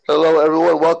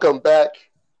welcome back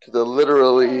to the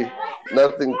Literally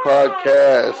Nothing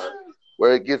podcast,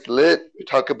 where it gets lit. We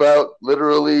talk about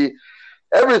literally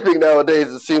everything nowadays.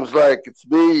 It seems like it's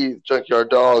me,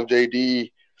 Junkyard Dog,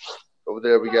 JD. Over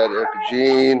there, we got Erica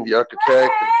Jean, the architect,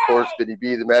 and of course, Vinny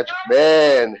B, the Magic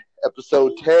Man.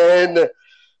 Episode 10,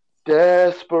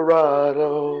 Desperado.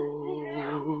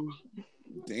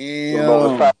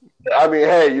 Damn. I mean,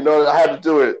 hey, I had to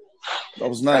do it. That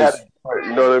was nice.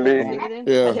 You know what I mean?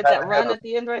 Yeah. I hit that run at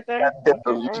the end right there. Okay,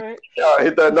 all right. I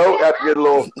hit that note. I have to get a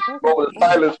little moment of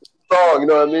silence for the song. You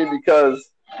know what I mean?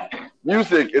 Because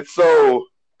music, it's so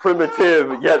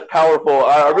primitive yet powerful.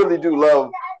 I really do love.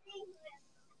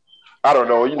 I don't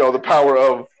know. The power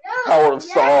of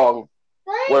song,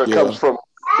 where it comes from,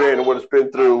 and what it's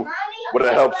been through, what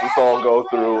it helps the song go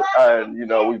through, and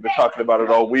we've been talking about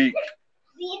it all week.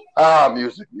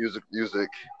 Music.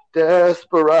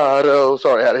 Desperado.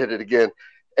 Sorry, I had to hit it again.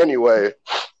 Anyway.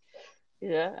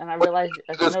 Yeah, and I realized,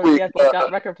 as you know, you guys both got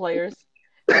record players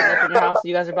in your house.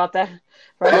 You guys are about that.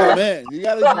 Right oh, man. You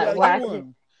gotta get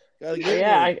one.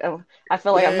 I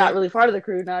feel like I'm not really part of the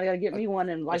crew now. I gotta get me one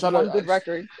and one good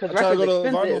record. Because try to go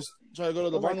to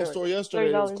the vinyl store yesterday.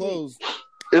 It was closed.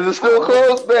 Is it still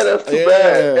closed? Man, that's too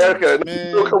bad. Erica,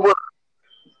 still come with.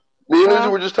 Me and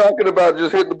you were just talking about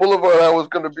just hitting the boulevard. That was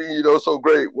going to be, so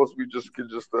great once we just could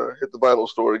just hit the vinyl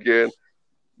store again.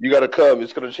 You got to come.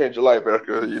 It's going to change your life,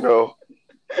 Erica. It's going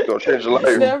to change your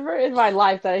life. Never in my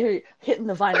life that I hear you hitting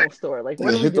the vinyl store. Like,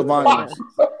 what hit the vinyl.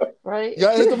 Right? You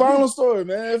got to hit the vinyl store,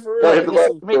 man. For real. Hit the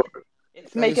vinyl store.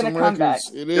 It's making a comeback.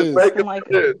 It is.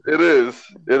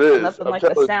 It is. Nothing like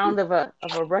the sound of a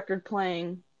record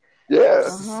playing. Yeah.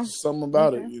 Something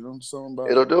about it, Something about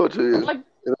It'll do it to you.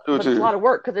 But it's a lot of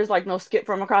work because there's no skip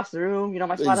from across the room.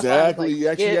 My Spotify. Exactly. You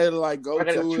actually got to go to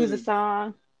it. Choose a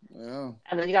song. Yeah.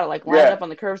 And then you got to line up on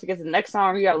the curves to get to the next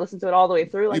song. You got to listen to it all the way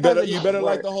through. You better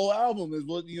like the whole album. Is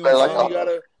what you got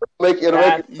to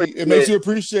it makes you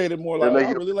appreciate it more. Like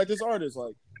I really like this artist.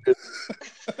 Like I'm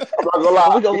not gonna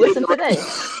lie. We gonna listen today.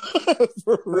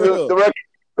 For real. The record,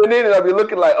 and then I'll be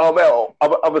looking like, oh man,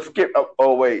 I'm gonna skip.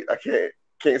 Oh wait, I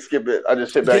can't skip it. I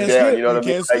just sit back down. You know what I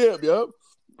mean? Can't skip. Yep.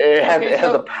 It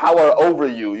has a power over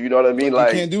you. You know what I mean?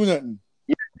 Like you can't do nothing.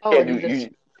 You just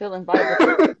feeling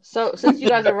vibrant. So since you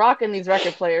guys are rocking these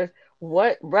record players,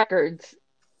 what records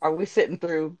are we sitting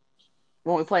through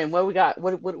when we playing? What we got?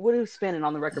 What are we spinning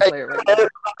on the record player right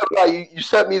now? You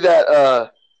sent me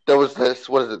that. There was this.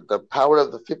 What is it? The Power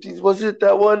of the 50s. Was it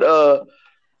that one? Oh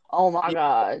my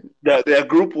God. That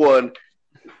group one.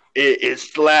 It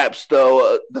slaps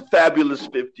though. The Fabulous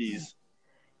 50s.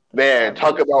 Man,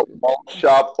 talk about malt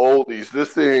shop oldies.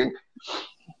 This thing,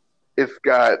 it's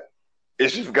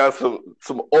just got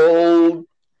some old.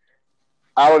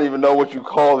 I don't even know what you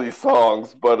call these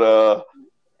songs, but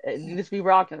you just be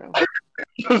rocking them.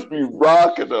 Just be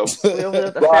rocking them. We over there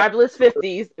with the Fabulous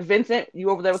 50s. Vincent, you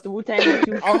over there with the Wu-Tang?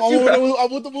 I'm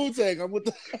with the Wu-Tang. I'm with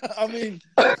the. I mean,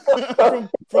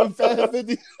 from Fab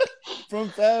 50, from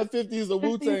Fab 50s to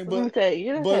Wu-Tang,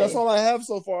 but that's all I have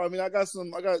so far. I mean, I got.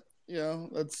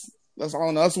 That's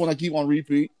all. That's one I keep on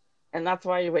repeat. And that's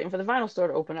why you're waiting for the vinyl store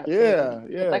to open up. Yeah.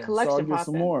 That collection. So I'll get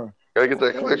some more. Gotta get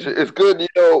that collection. It's good.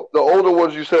 The older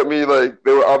ones you sent me, like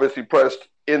they were obviously pressed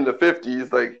in the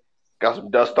 50s. Like got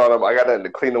some dust on them. I got nothing to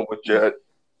clean them with yet.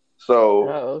 So.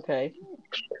 Oh, okay.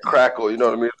 Crackle. You know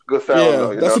what I mean? It's a good sound. Yeah,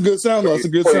 though, that's a good sound. Though. That's a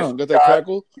good sound. Got that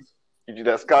crackle. You do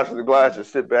that scotch in the glass.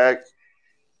 Just sit back.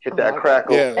 Hit that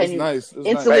crackle. Yeah, it's nice. It's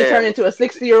instantly turn into a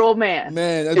 60-year-old man.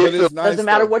 Man, that is nice. Doesn't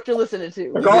matter what you're listening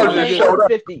to. Cigars just showed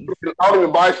up. 50s. I don't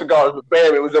even buy cigars, but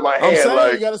bam, it was in my hand. I'm saying,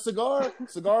 like, you got a cigar?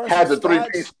 Had the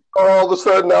 3-piece cigar all of a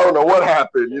sudden. I don't know what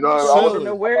happened. I don't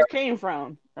know where it came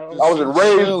from. I was in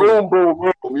Ray's boom, boom,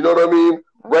 boom. You know what I mean?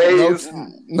 Ray's.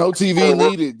 No TV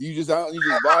needed. You just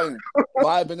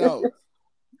vibing out.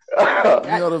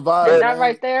 The vibe. That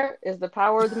right there is the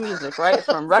power of the music, right?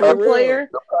 From record player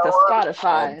to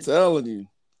Spotify. I'm telling you.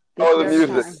 The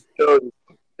music.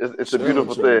 It's a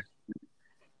beautiful thing.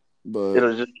 But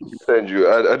it'll just send you.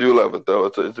 I do love it though.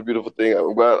 It's a beautiful thing. I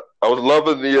was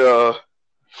loving the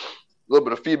little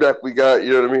bit of feedback we got.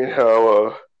 You know what I mean?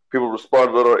 How people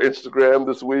responded on our Instagram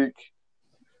this week.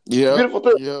 Yeah, beautiful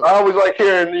thing. Yeah. I always like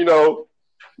hearing. No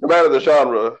matter the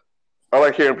genre, I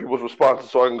like hearing people's responses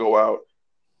so I can go out.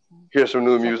 Hear some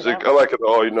new music. I like it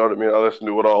all, you know what I mean? I listen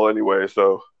to it all anyway,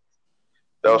 so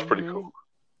that was pretty cool.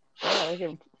 Yeah, we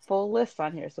get full list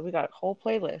on here, so we got a whole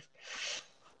playlist.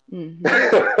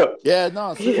 Mm-hmm. Yeah,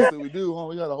 no, seriously, we do. Huh?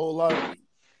 We got a whole lot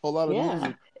of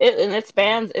music. It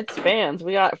spans.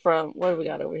 We got from what do we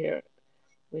got over here?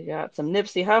 We got some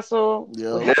Nipsey Hussle.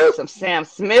 Yeah. We got some Sam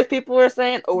Smith. People were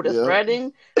saying Otis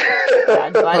Redding.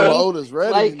 Bad Bunny. Otis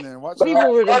Redding in there. Watch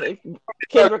people were just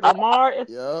Kendrick Lamar.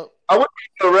 Yep. I went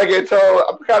to reggaeton.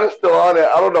 I'm kind of still on it.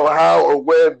 I don't know how or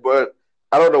when, but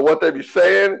I don't know what they be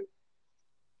saying.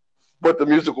 But the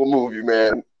music will move you,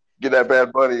 man. Get that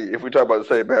Bad Bunny. If we talk about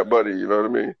the same Bad Bunny, you know what I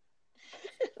mean?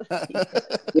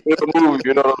 It'll move,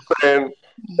 you know what I'm saying?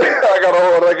 I got a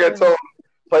whole reggaeton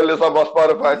playlist on my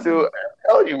Spotify too. I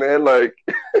tell you, man, like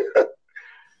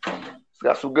it's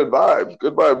got some good vibes.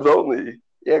 Good vibes only.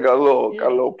 Yeah, got a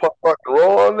little punk rock and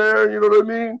roll on there. You know what I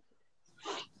mean?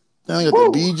 Now you got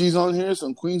the Bee Gees on here,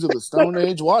 some Queens of the Stone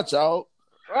Age. Watch out!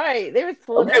 Right, they were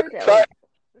pulling everything.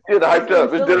 Get hyped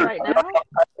up. It's dinner right now.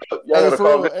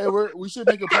 We should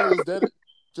make a playlist dedicated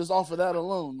just off of that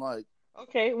alone. Like,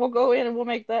 okay, we'll go in and we'll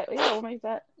make that. Yeah, we'll make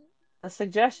that a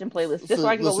suggestion playlist just so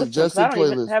I can go listen. Suggested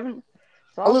playlist. Haven't.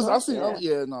 I've seen.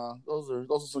 Those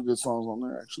are some good songs on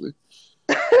there actually.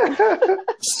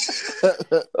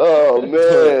 Oh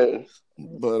man!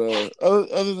 But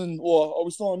other than are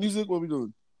we still on music? What are we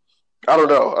doing? I don't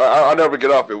know. I'll never get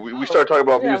off it. We start talking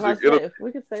about music.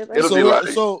 We could say that. It'll be like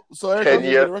so Eric, are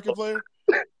you a record player?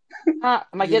 Am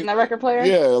I getting that record player?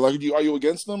 Yeah, like are you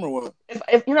against them or what?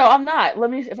 If I'm not.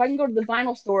 If I can go to the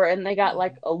vinyl store and they got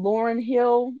like a Lauryn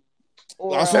Hill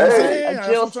or a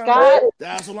Jill Scott.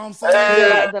 That's what I'm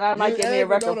saying. Then I might get me a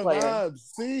record player.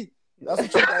 See, that's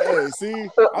what you see.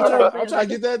 I'm trying to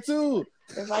get that too.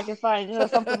 If I can find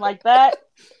something like that,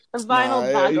 the vinyl.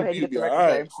 Go ahead and get the record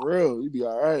player. For real, you'd be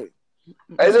all right.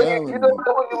 And then you know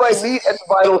what you might meet at the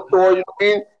vinyl store. You know what I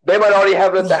mean? They might already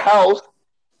have it at the house.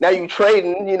 Now you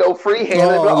trading, freehand. You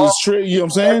know what I'm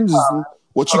saying? Just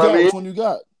what you got? Which one you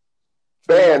got?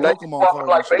 Man, that Pokemon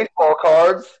like baseball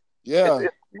cards. Yeah.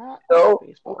 Who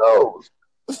knows?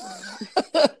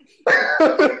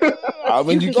 I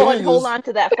mean, you can go and hold on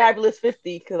to that Fabulous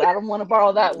 50 because I don't want to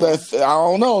borrow that one. I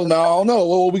don't know. No, I don't know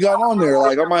what we got on there.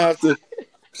 Like I might have to.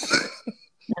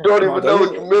 You don't even know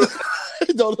what you missing.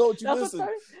 You don't know what you're missing.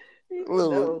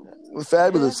 The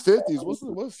Fabulous 50s. What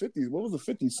 50s? What was the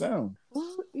 50s sound?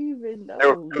 Who even knows?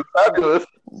 It was fabulous.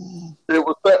 It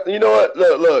was. You know what?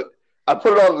 Look. I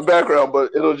put it on in the background, but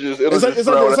it'll just. Is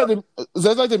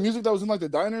that like the music that was in like the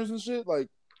diners and shit? Like.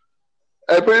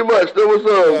 Hey, pretty much. There was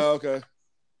okay.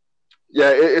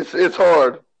 Yeah, it's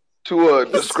hard to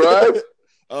describe.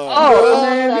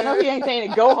 Man, I know he ain't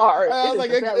saying it go hard. I was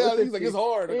like, he's like, it's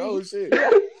hard. Like, oh shit.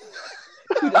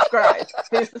 To describe.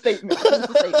 Finish the statement.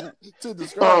 To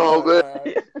describe. Oh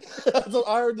man. So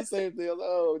I heard the same thing. I was like,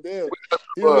 oh damn.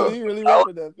 He really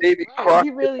rapping that. He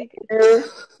really.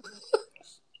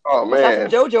 Oh man. Must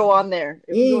have some JoJo on there.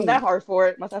 If you're doing that hard for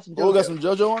it, must have some JoJo. Oh, got some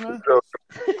JoJo on there?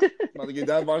 About to get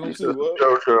that vinyl too. What?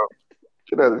 JoJo.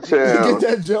 Get out of town. Get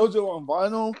that JoJo on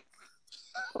vinyl.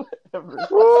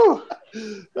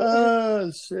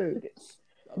 Shit.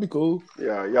 That'd be cool.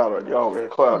 Yeah, y'all been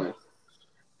clouded.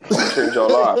 Change your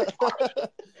life.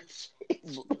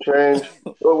 Change.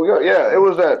 Well, it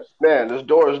was that man. This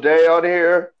Doris Day out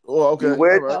here. Oh, okay.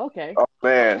 Right. Okay. Oh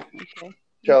man,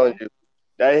 telling you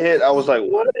that hit. I was like,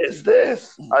 what is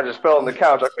this? I just fell on the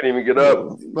couch. I couldn't even get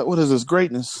up. But what is this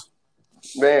greatness,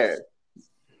 man?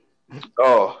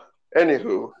 Oh,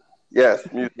 anywho, yes,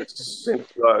 music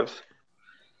lives.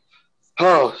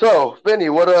 Oh, so Benny,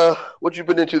 what you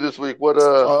been into this week?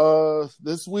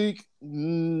 This week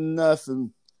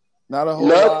nothing. Not a whole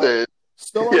nothing. Lot.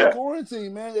 Still on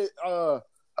quarantine, man. Man,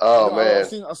 I've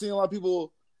seen a lot of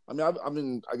people. I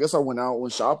guess I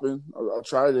went shopping. I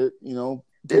tried it.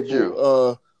 Did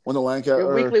you? Went to Lancaster.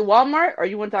 Your weekly Walmart, or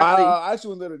you went to? I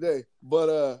actually went there today,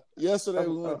 but yesterday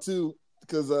we went too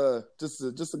because just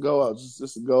to go out,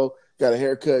 just to go. Got a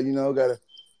haircut, got to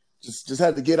just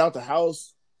had to get out the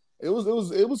house. It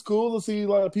was cool to see a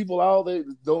lot of people out. They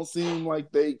don't seem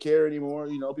like they care anymore.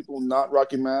 People not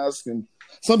rocking masks, and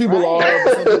some people are,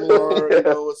 but some people are.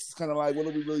 It's kind of like, what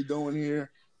are we really doing here?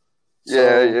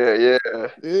 Yeah.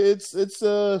 It's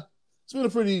been a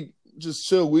pretty just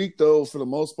chill week though for the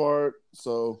most part.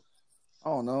 So I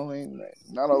don't know.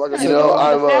 Not like I said.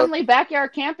 I'm family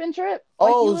backyard camping trip.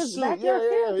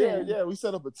 Yeah. We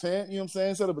set up a tent. You know what I'm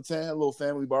saying? Set up a tent, had a little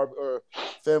family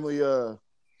family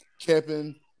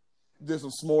camping. Did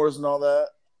some s'mores and all that.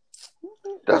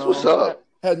 That's what's up.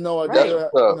 Had no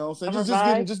idea.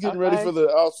 Just getting ready for the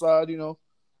outside. The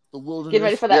wilderness. Getting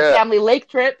ready for that family lake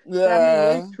trip.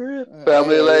 Yeah.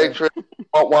 Family lake trip.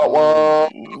 Wah.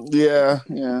 Yeah.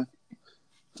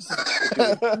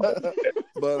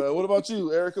 But what about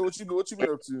you, Erica? What you been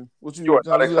up to?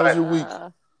 How was your week?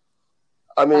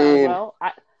 I mean,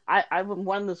 I'm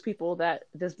one of those people that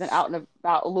just been out and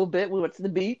about a little bit. We went to the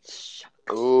beach.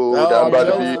 Ooh, Oh, I'm I'm about to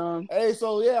jealous. be. Hey,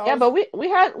 so yeah, Yeah, but we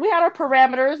had our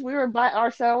parameters. We were by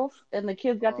ourselves, and the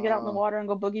kids got to get out in the water and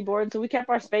go boogie board. So we kept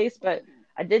our space. But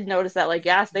I did notice that like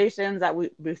gas stations that we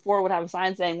before would have a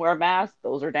sign saying wear a mask,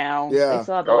 those are down. They yeah.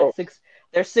 still have Oh,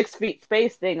 their 6 feet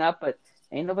space thing up, but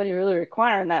ain't nobody really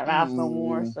requiring that mask no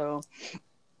more. Mm, So, I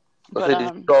but said,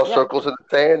 did you draw yeah, circles in the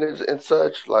sand and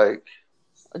such? Like,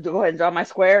 go ahead and draw my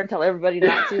square and tell everybody yeah,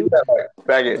 not to. like,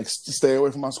 bang like it. stay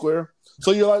away from my square.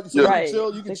 So you like, so Yeah. you can Right,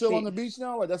 chill. You can six chill on feet. the beach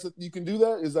now. Like you can do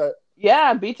that. Is that?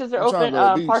 Yeah, beaches are I'm trying to open. go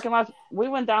to the beach. Parking lots. We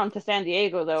went down to San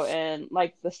Diego though, and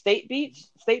like the state beaches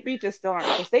still aren't.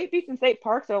 So state beach and state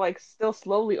parks are like still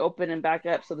slowly open and back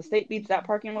up. So the state beach, that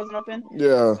parking wasn't open.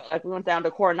 Yeah. But like we went down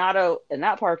to Coronado, and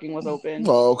that parking was open,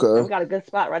 Oh, and we okay. got a good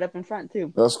spot right up in front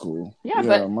too. That's cool. Yeah, Yeah,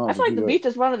 but I might I as well feel like do the that. beach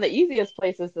is one of the easiest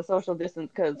places to social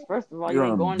distance because first of all, you You're on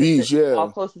ain't a going to beach. sit all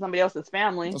Yeah. close to somebody else's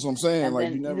family, That's what I'm saying. and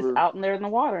Like you then you just never. out in there in the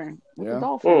water with the Yeah.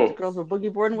 dolphins. The Mm, girls were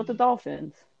boogie boarding with the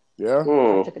dolphins. Yeah. I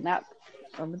mm. took a nap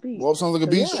on the beach. Well, sounds like a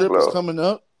So beach yeah, trip is Well, coming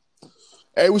up.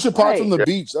 Hey, we should pod from right. the yeah,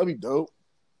 beach. That'd be dope.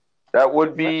 that would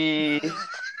Right. be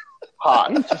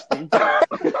hot. Interesting.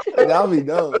 That'd be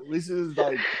dope. We should just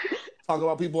like talk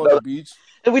about people at the That- beach.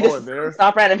 Did we Oh, just and there.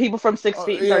 stop random people from 6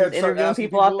 feet and Yeah, started start interviewing asking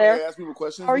people out people. there? Yeah, ask people How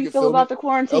questions. are We you can feel film it. about the It'll be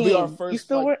our quarantine? You first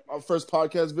still work? our first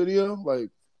podcast video. Like,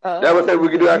 That would say we You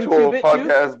could do can YouTube actual it too?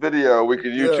 podcast video. We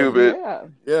could yeah, YouTube it. Yeah.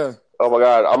 yeah. Oh my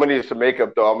god, I'm gonna need some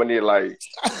makeup though. I'm gonna need like,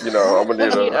 I'm gonna You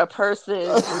need need a. a person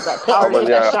who's got power I'm to gonna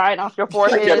get that yeah. shine off your I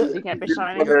forehead can't so you can't be be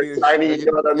shining. shiny. You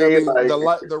know what I mean? Like, The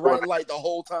light, the right light, the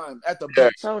whole time at the yeah.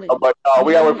 beach. I'm Tony, like, oh, you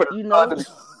we know gotta you put you a know sun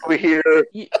over here.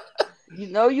 you you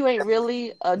know you ain't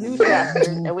really a newscaster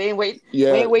and we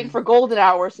Yeah, ain't waiting for golden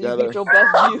hour so you get gotta your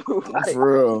best view. Like,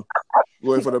 for real.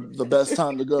 Wait for the best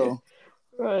time to go.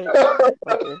 right.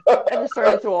 Okay. That just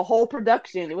turned into a whole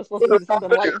production. It was supposed to be something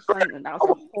light and fun, and now it's a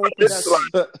whole It's like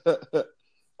production.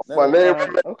 my Never,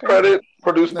 name, Okay. credit,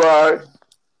 produced ne- by,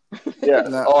 yes,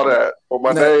 ne- all that. For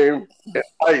my ne- name and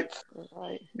lights.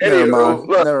 Right. never mind. Anywho,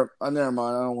 look, Never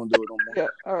mind. I don't want to do it no more. Yeah.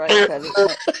 All right, cut it. No,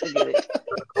 forget it.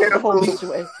 Put the whole beach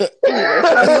away. Anyway,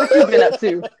 Tony, what you been up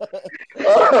to?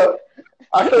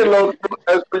 I say low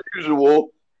as per usual,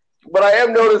 but I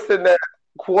am noticing that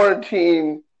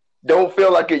quarantine don't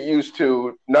feel like it used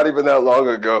to. Not even that long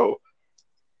ago.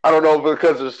 I don't know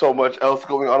because there's so much else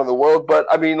going on in the world, but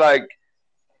I mean, like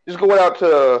just going out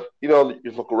to your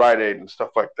local Rite Aid and stuff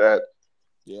like that.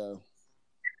 Yeah.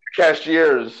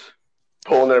 Cashiers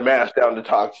pulling their mask down to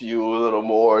talk to you a little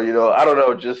more. I don't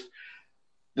know, just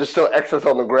there's still excess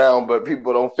on the ground, but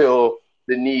people don't feel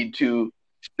the need to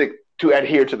stick to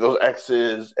adhere to those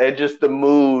X's, and just the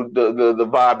mood, the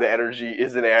vibe, the energy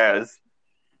isn't as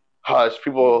hushed.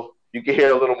 People, you can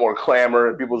hear a little more clamor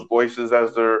in people's voices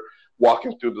as they're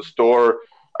walking through the store.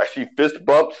 I see fist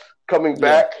bumps coming Yeah.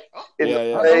 back in Yeah, the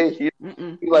yeah.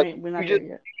 play. We're not You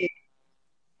there just yet.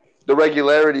 the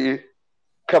regularity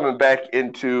coming back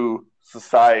into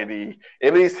society,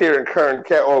 at least here in Kern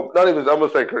County. Well, not even, I'm going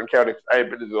to say Kern County, 'cause I ain't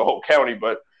been to the whole county,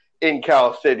 but in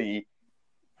Cal City,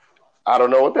 I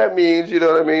don't know what that means, you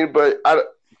know what I mean? But I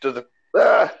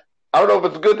don't know if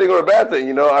it's a good thing or a bad thing,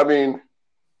 I mean, I think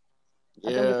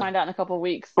we Yeah. find out in a couple of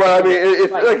weeks. but I mean, it's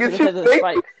Spikes, like it's because of the just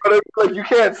spikes. but it's like you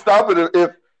can't stop it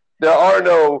if there are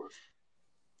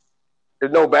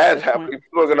if no bads Good point. happening.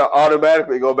 People are going to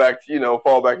automatically go back to,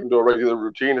 fall back into a regular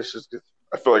routine.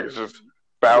 I feel like it's just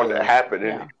bound to Yeah. happen.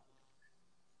 Yeah. And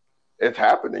it's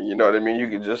happening. You know what I mean? You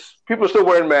can people are still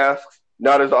wearing masks,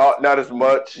 not as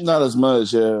much. Not as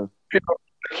much. Yeah. People,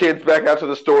 kids back out to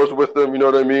the stores with them. You know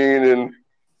what I mean? And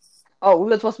Oh, we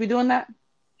were supposed to be doing that?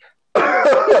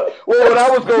 well, when I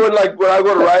was going, like when I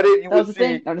go to Rite Aid, That was the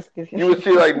thing? No, just kidding. you would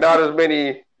see like not as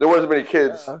many. There wasn't as many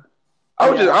kids. I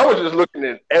was just looking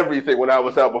at everything when I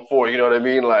was out before. You know what I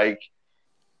mean? Like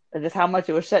Just how much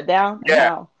it was shut down?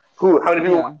 Yeah. How many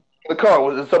people Yeah. in the car?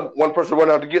 Was it one person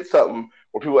running out to get something,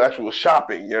 or people actually were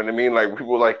shopping? You know what I mean? Like people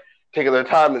were like taking their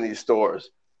time in these stores,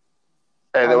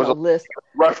 and there was a list.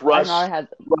 rush I know I had.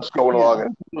 going Yeah. along,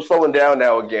 and people slowing down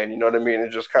now again. You know what I mean?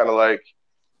 It's just kind of like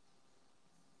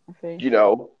Okay.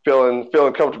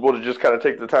 feeling comfortable to just kind of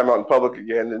take the time out in public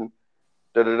again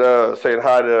and saying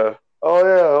hi to. Oh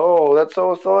yeah, oh that's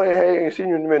so and so. Hey, ain't seen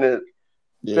you in a minute.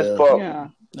 Fist Yeah. bump,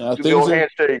 Yeah. do the old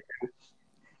handshake.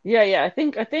 Yeah. I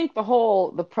think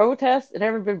the protest and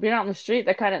everybody being out in the street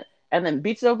that kind of, and then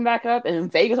beaches open back up and then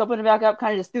Vegas opening back up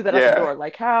kind of just threw that out Yeah. the door.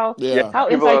 Like how Yeah. how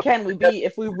People inside are- can we be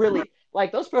if we really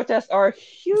like those protests are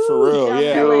huge For real, down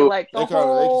yeah. in LA, like the They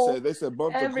whole said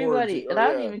bump the everybody, quarantine. and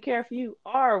I don't even care if you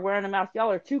are wearing a mask.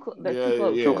 Y'all are too they're Yeah, too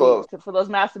close, yeah. Too close. for those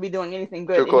masks to be doing anything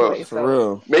good Too close. anyway. For So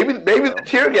real. Maybe the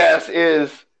tear gas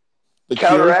is The cure?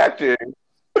 counteracting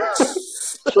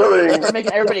chilling. We're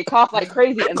making everybody cough like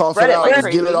crazy and Cough spread it it out. like Just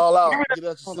crazy. get it all out. Get it out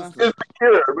your Hold on. system. It's the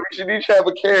cure. We should each have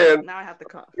a can. Now I have to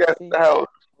cough. Yes, See? the house.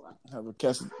 Have a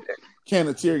can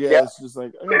of tear gas. Just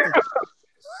like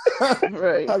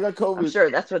Right. I got COVID. I'm sure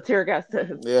that's what tear gas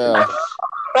does. Yeah.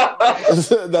 That's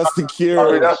the I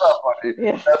cure. mean, that's not funny.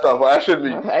 Yeah. That's not funny. I shouldn't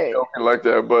be Right. joking like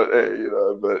that, but hey,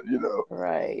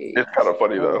 Right. it's kind of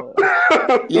funny though.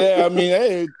 Yeah, I mean,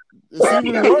 hey, it seems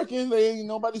to be working. They ain't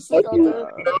nobody sick out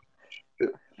there.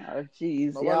 Oh,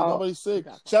 jeez, Nobody's sick.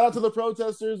 Shout out to the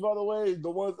protesters, by the way. The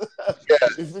ones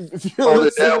if you're Hold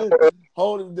it down. listening,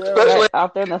 hold it down. Especially- Right,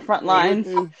 out there in the front lines.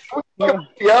 We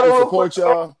Seattle, real support quick.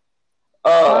 y'all.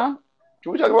 Huh?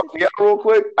 Can we talk about Seattle real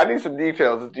quick? I need some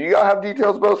details. Do y'all have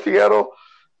details about Seattle?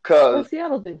 Cause What's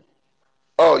Seattle do?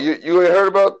 you ain't heard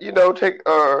about it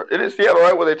is Seattle,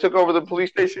 right? Where they took over the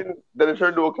police station, then it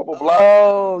turned to a couple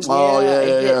blocks. Oh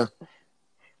yeah, Yeah.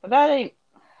 But that ain't.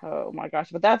 Oh my gosh!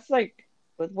 But that's like,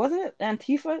 wasn't it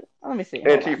Antifa? Let me see.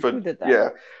 Hold on. Antifa, Who did that? yeah.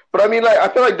 But I mean, like, I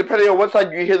feel like depending on what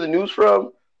side you hear the news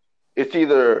from, it's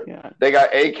either they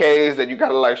got AKs that you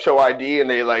gotta like show ID and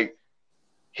they like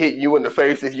hit you in the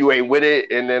face if you ain't with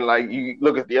it, and then like you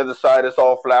look at the other side, it's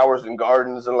all flowers and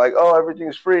gardens and like, oh,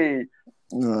 everything's free.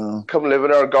 Come live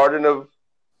in our garden of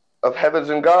heavens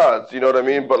and gods. You know what I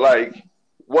mean? But like,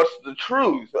 what's the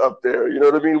truth up there? You know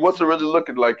what I mean? What's it really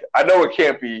looking like? I know it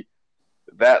can't be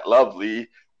that lovely,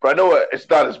 but I know it's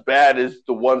not as bad as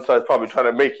the one side probably trying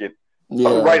to make it.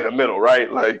 Yeah. Right in the middle,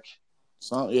 right? Like,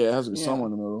 it has to be somewhere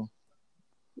in the middle.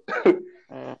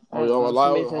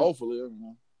 Hopefully.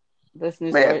 This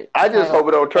news man, story. I just hope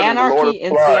it don't turn into Lord of the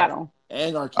in Flies. Seattle.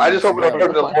 Anarchy. I just hope it don't turn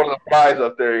into Lord of the Flies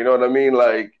up there. You know what I mean?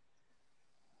 Like,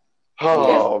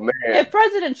 man. If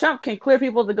President Trump can clear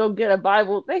people to go get a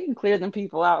Bible, they can clear them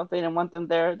people out if they didn't want them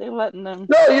there. They letting them.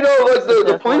 No, like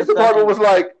the police department was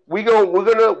like, we're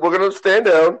gonna stand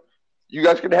down. You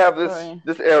guys can have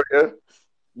this area.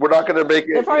 We're not gonna make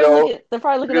it. They're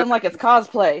probably looking at them like it's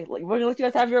cosplay. Like, we're gonna let you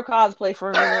guys have your cosplay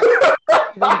for a minute. You're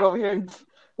gonna go over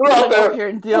here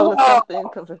and deal with something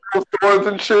stores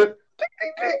and shit, ding,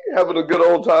 ding, ding, having a good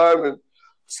old time. And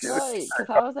right, because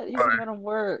how is that even gonna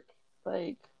work?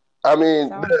 Like, I mean,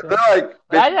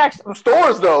 they're some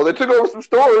stores though. They took over some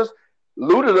stores,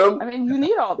 looted them. I mean, you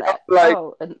need all that.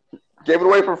 Gave it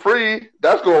away for free.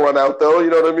 That's gonna run out though. You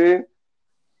know what I mean?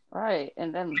 Right,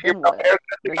 and then what?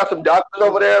 They got some doctors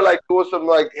over there, like doing some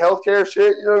like healthcare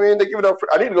shit. You know what I mean? They give it up.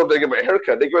 I need to go there and get my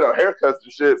haircut. They give out haircuts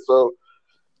and shit. So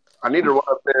I need to run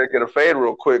up there and get a fade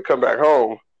real quick. Come back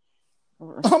home.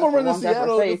 I'm gonna run to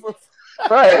Seattle.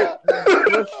 Right.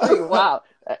 Wow.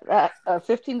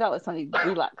 $15, honey.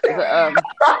 Relax.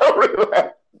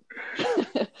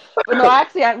 But no,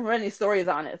 actually, I haven't read any stories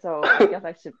on it, so I guess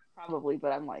I should probably.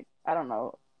 But I'm like, I don't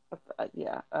know. I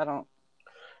don't.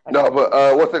 No, but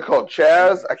what's it called?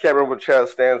 Chaz? I can't remember what Chaz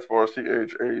stands for.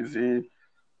 CHAZ.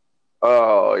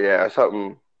 Oh yeah,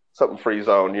 something free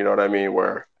zone. You know what I mean?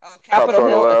 Where Capitol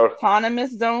Hill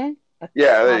Autonomous Zone.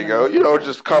 Yeah, there you go. You know,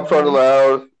 just cops aren't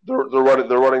allowed. They're running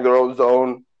their own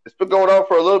zone. It's been going on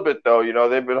for a little bit though. You know,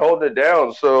 they've been holding it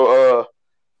down. So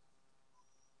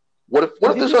what if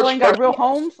these people ain't got real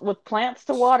homes with plants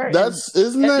to water?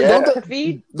 Isn't that to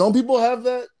feed? Don't people have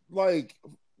that? Like,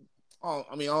 I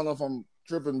mean, I don't know if I'm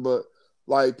tripping, but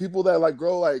like people that like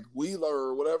grow like wheat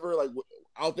or whatever, like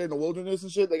out there in the wilderness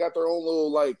and shit, they got their own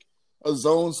little like a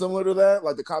zone similar to that.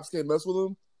 Like the cops can't mess with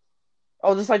them.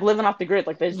 Oh, just like living off the grid,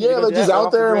 like they're just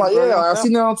out there. Like, I've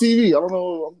seen that on TV. I don't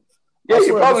know. Yeah,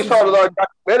 you probably saw the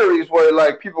documentaries where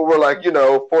like people were like, you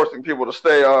know, forcing people to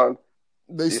stay on.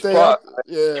 They stay out.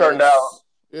 Yeah. Turned out,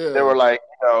 they were like,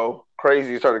 you know,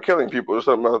 crazy, started killing people or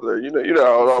something out there. You know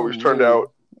how it always turned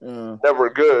out never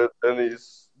good in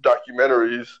these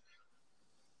documentaries.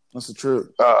 That's the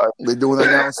truth. They doing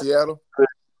that now in Seattle?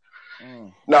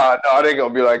 No, it ain't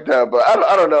gonna be like that. But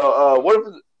I don't know. What if?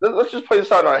 Let's just play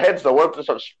this out in our heads though. What if this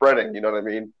starts spreading? You know what I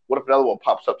mean? What if another one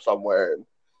pops up somewhere and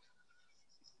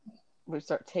we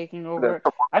start taking over?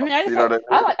 I mean, I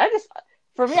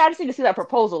just need to see that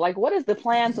proposal. Like, what is the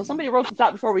plan? So somebody wrote this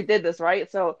out before we did this, right?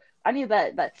 So I need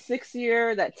that 6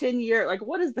 year, that 10 year. Like,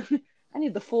 what is the? I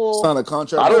need the full. Sign a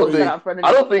contract. I don't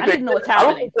think they know what's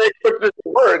happening. I don't think they expected it to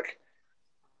work.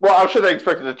 Well, I'm sure they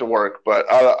expected it to work, but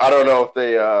I don't know if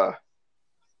they.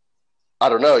 I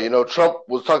don't know. You know, Trump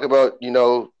was talking about, you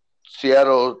know,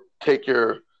 Seattle, take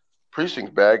your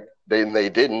precincts back. They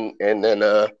didn't, and then.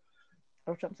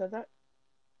 Trump said that?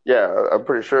 Yeah, I'm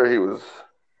pretty sure he was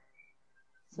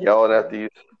yelling at these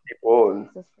people and.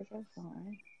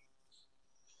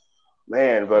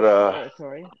 Man, but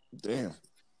damn.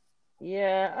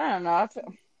 Yeah, I don't know.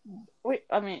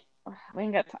 we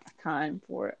ain't got time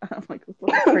for it. I'm like, this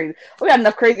is crazy. We got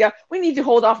enough crazy. We need you to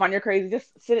hold off on your crazy. Just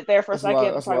sit it there for a That's a lot.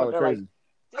 second. That's a Talk lot about of they're like. crazy.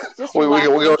 Just we relax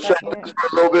for gonna a shuffle second. this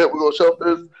a little bit. We're gonna shuffle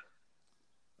this.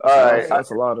 All right.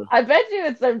 That's a lot of. I bet you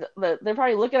it's they're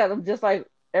probably looking at them just like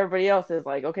everybody else is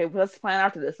like, okay, well, let's plan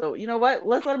after this. So you know what?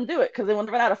 Let's let them do it because they want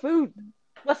to run out of food.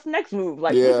 What's the next move?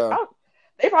 Like, Yeah.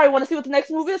 they probably want to see what the next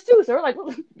move is too. So we're like,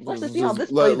 well, let's just see how this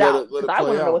plays out because I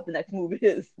want to know what the next move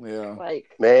is. Yeah.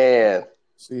 Like, man.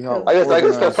 See how I guess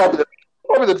that's probably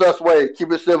the best way.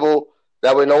 Keep it civil.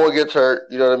 That way, no one gets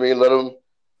hurt. You know what I mean?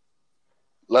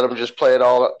 Let them just play it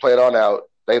on out.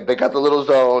 They got the little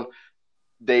zone.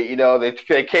 They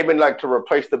came in like to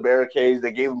replace the barricades.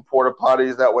 They gave them porta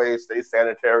potties that way it stays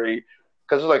sanitary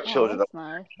because they're like children. That's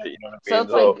nice. You know what I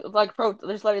So mean? it's like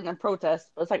they're just letting them protest.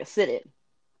 It's like a sit-in,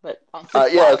 but on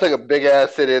yeah, it's like a big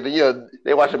ass sit-in.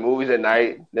 They watching movies at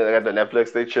night. They got the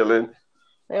Netflix. They chilling.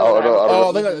 They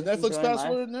got the Netflix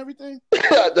password and everything. They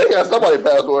got somebody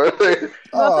password.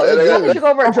 They took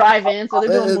over a drive-in, so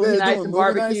they're doing movie nights and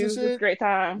barbecues. It's a great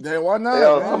time. Yeah, why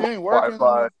not? Man, ain't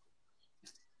working.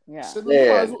 Yeah,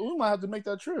 we might have to make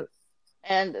that trip.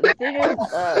 And the thing is,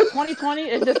 2020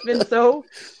 has just been so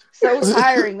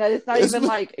tiring that it's not even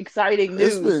like exciting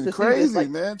news. It's been crazy,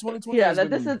 man. 2020. Yeah,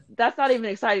 that's not even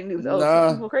exciting news.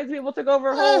 Oh, crazy people took over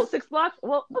a whole 6 blocks.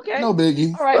 Well, okay, no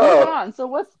biggie. All right, moving on. So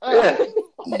what's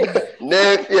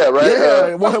next? Yeah, right.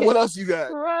 Yeah, what else you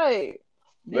got? Right.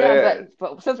 Yeah,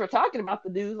 but since we're talking about the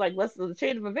news, like let's the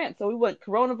change of events. So we went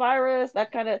coronavirus,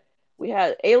 that kind of. We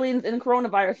had aliens in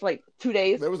coronavirus for like 2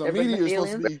 days. There was a meteor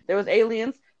supposed to be. There was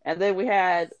aliens, and then we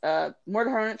had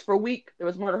murder hornets for a week. There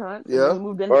was murder hornets. Yeah, and we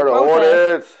moved into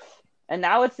protest. And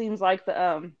now it seems like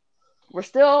we're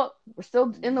still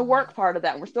in the work part of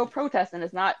that. We're still protesting.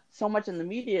 It's not so much in the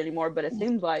media anymore, but it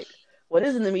seems like what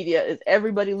is in the media is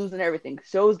everybody losing everything.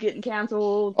 Shows getting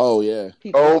canceled. Oh yeah.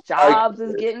 People's jobs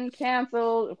is getting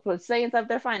canceled. For saying stuff,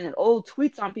 they're finding old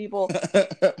tweets on people.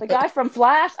 The guy from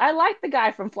Flash, I like the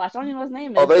guy from Flash. I don't even know what his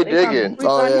name is. Oh, they digging.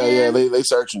 Oh yeah, they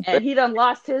searching. And he done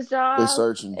lost his job. They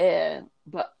searching.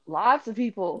 But lots of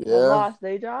people have lost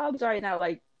their jobs right now.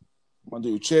 Like my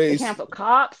dude Chase. They canceled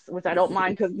Cops, which I don't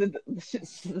mind because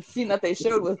the scene that they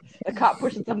showed was a cop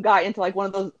pushing some guy into like one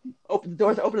of those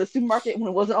doors to open the supermarket when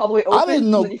it wasn't all the way open. I didn't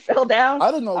know and he fell down.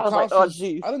 I didn't know Cops I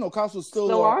didn't know Cops was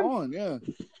still on. Yeah.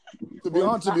 To be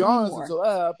honest, until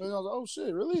that happened, I was like, "Oh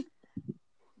shit, really?"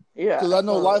 Yeah. Because I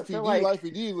know Life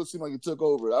PD would seem like it took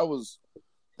over. That was.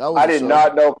 I did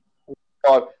not know.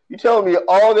 You telling me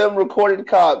all them recorded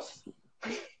cops?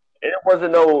 And it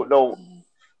wasn't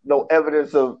no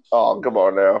evidence of. Oh, come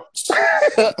on now.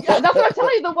 Yeah, that's what I'm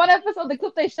telling you. The one episode, the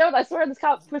clip they showed, I swear this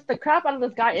cop pushed the crap out of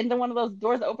this guy into one of those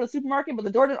doors that open a supermarket, but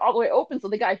the door didn't all the way open, so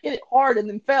the guy hit it hard and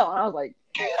then fell. And I was like,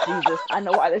 Jesus, I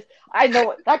know why this. I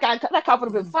know that cop would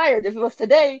have been fired if it was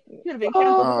today. He would have been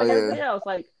canceled like everybody else.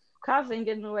 Like cops ain't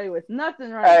getting away with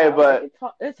nothing right now. But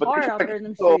it's hard out there in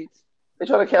the streets. They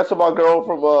trying to cancel my girl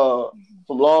from Law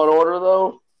and Order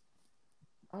though.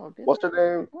 Oh, what's her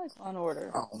name? I like Law and Order.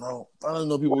 I don't know. I didn't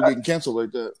know people were getting canceled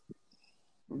like that.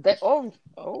 But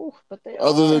they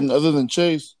other than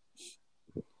Chase.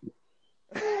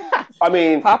 I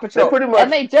mean, Paw Patrol, pretty much,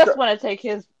 and they just want to take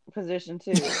his position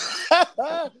too.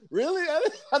 Really?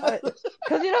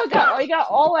 Because you got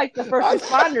all like the first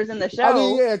responders in the show. I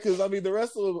mean, yeah, because the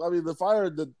rest of them. I mean, the fire,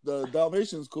 the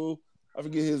Dalmatian's cool. I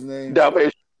forget his name.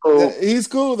 Dalmatian's cool. Yeah, he's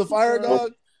cool. The fire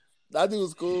dog, that dude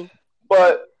was cool.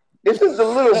 But isn't the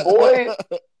little boy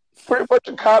pretty much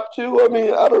a cop too? I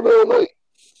mean, I don't know, like.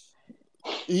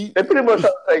 They pretty much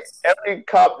like every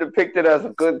cop depicted as a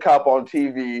good cop on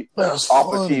TV off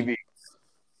of TV.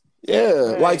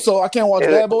 Yeah, like so I can't watch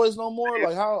Bad Boys no more.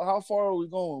 Like how far are we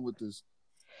going with this?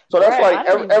 So that's like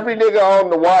every nigga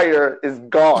on The Wire is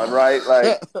gone, right?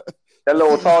 Like that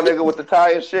little tall nigga with the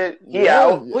tie and shit. He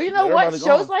out. Well, you know what?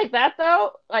 Shows like that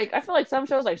though, like I feel like some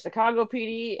shows like Chicago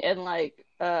PD and like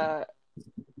The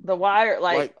Wire,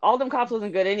 like all them cops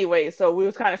wasn't good anyway. So we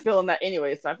was kind of feeling that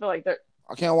anyway. So I feel like they're.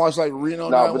 I can't watch like Reno.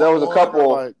 No, but there was a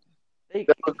couple. There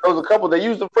was a couple. They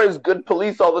used the phrase "good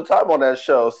police" all the time on that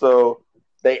show, so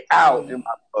they out in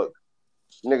my book.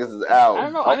 Niggas is out. I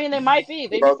don't know. I mean, they might be.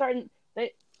 They just starting.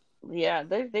 They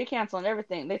canceling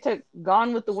everything. They took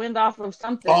 "Gone with the Wind" off of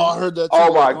something. Oh, I heard that. Too.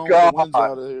 Oh my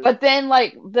god! But then,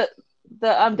 like the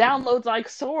downloads like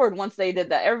soared once they did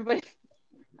that. Everybody.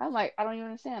 I'm like, I don't even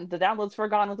understand. The downloads for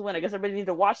Gone with the Wind. I guess everybody needed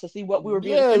to watch to see what we were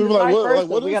being. Yeah, we were like, first,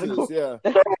 what is this? Yeah.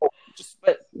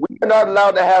 But we're not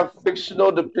allowed to have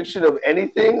fictional depiction of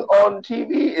anything on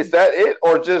TV. Is that it,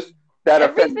 or just that?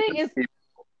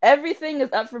 Everything is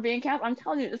up for being canceled. I'm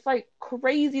telling you, it's like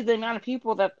crazy the amount of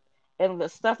people and the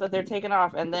stuff that they're taking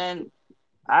off, and then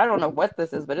I don't know what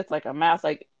this is, but it's like a mass.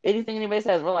 Like anything anybody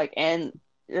says, we're like, and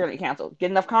you're gonna get canceled.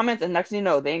 Get enough comments, and next thing you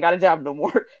know, they ain't got a job no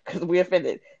more because we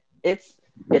offended. It's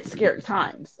scary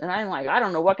times, and I'm like, I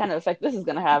don't know what kind of effect this is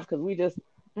gonna have because we just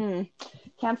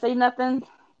can't say nothing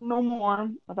no more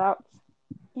about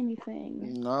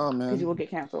anything. Nah, man. Because you will get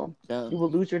canceled. Yeah. You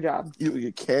will lose your job. You will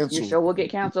get canceled. Your show will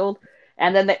get canceled.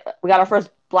 And then we got our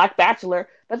first Black Bachelor.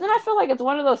 But then I feel like it's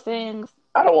one of those things.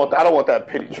 I don't want that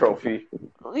pity trophy.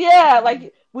 Yeah,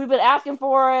 like we've been asking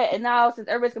for it, and now since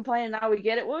everybody's complaining, now we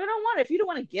get it. Well, we don't want it. If you don't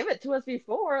want to give it to us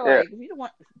before, like if you don't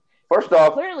want. First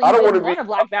off, clearly I don't want to be a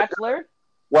Black Bachelor.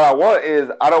 What I want is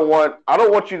I don't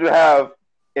want you to have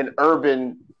an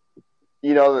urban.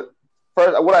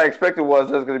 First what I expected was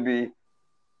there's going to be,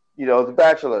 the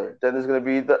Bachelor. Then there's going to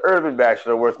be the Urban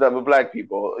Bachelor, where it's nothing but black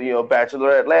people.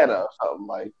 Bachelor Atlanta or something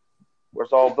like, where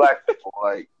it's all black people.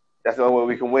 Like that's the only way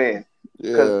we can win.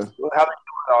 Because how they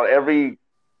do it on every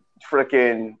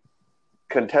freaking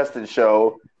contestant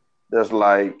show, there's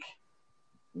like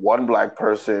one black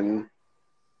person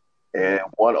and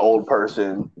one old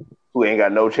person who ain't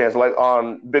got no chance. Like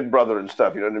on Big Brother and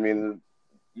stuff, you know what I mean?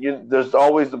 There's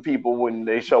always the people when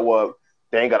they show up,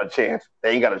 they ain't got a chance.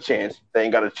 They ain't got a chance. They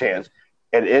ain't got a chance.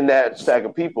 And in that stack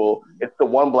of people, it's the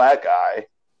one black guy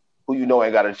who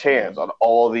ain't got a chance on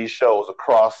all these shows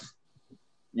across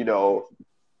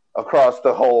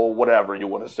the whole whatever you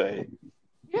want to say.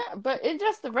 Yeah, but in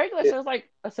just the regular shows like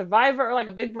a Survivor or like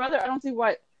a Big Brother, I don't see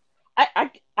why.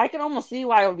 I can almost see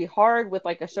why it would be hard with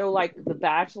like a show like The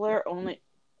Bachelor only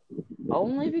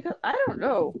because I don't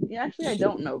know. Yeah, actually, I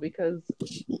don't know because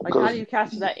like how do you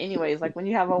cast that anyways? Like when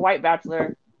you have a white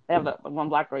bachelor, they have one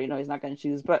black girl. He's not going to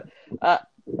choose. But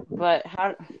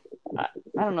how? I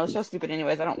don't know. It's so stupid.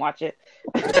 Anyways, I don't watch it.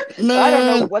 Man, I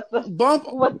don't know what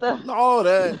all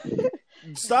that.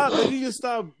 Stop! They need to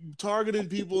stop targeting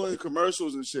people in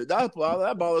commercials and shit. That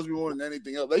bothers me more than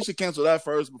anything else. They should cancel that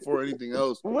first before anything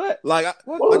else. What? I'll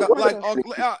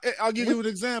give you an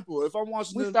example. If I'm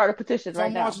watching, start a petition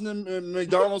right now. If I'm watching the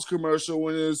McDonald's commercial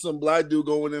when there's some black dude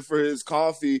going in for his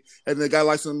coffee, and they got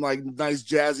like some like nice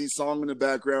jazzy song in the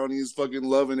background, he's fucking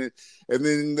loving it, and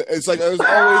then it's like there's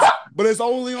always, but it's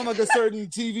only on like a certain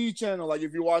TV channel. Like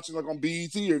if you're watching like on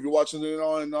BET or if you're watching it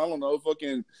on I don't know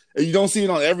fucking, and you don't see it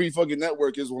on every fucking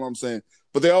network is what I'm saying.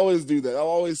 But they always do that. I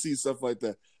always see stuff like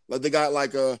that. Like they got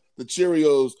like the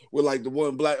Cheerios with like the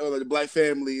one black or like the black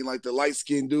family and like the light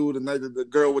skinned dude and like the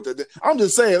girl with the. I'm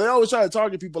just saying they always try to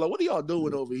target people. Like, what are y'all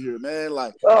doing over here, man?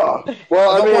 Like, well,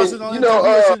 I mean, I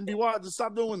shouldn't be watching.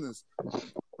 Stop doing this.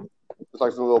 It's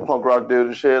like some little punk rock dude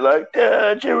and shit, like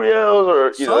Cheerios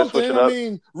or something. I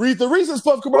mean, read the Reese's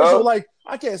Puff commercial. Well, like,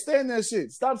 I can't stand that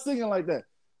shit. Stop singing like that.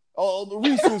 Oh, the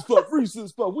Reese's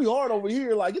Puff. We hard over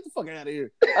here. Like, get the fuck out of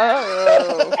here.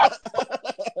 Oh.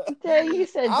 You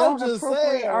said don't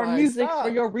appropriate our music for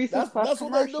your Reese's Puff That's commercial.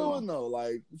 What they're doing, though.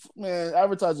 Like, man,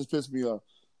 advertisers piss me off.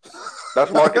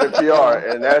 That's marketing PR,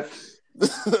 and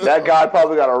that guy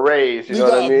probably got a raise. You know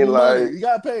what I mean? Like, he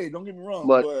got paid. Don't get me wrong,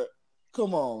 but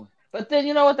come on. But then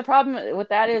you know what the problem with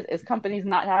that is companies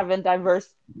not having diverse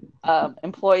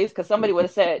employees, because somebody would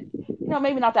have said,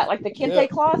 maybe not that, like the Kente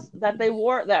cloth that they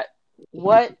wore, that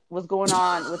what was going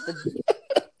on with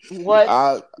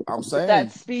I'm saying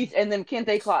that speech and then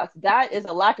Kente cloth. That is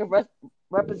a lack of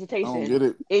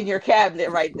representation in your cabinet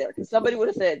right there. Because somebody would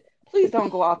have said, please don't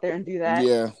go out there and do that.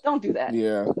 Yeah. Don't do that.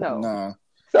 Yeah. No. Nah.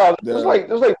 So there's like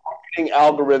marketing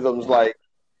algorithms, like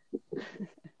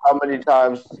how many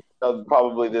times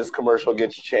probably this commercial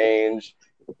gets changed.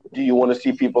 Do you want to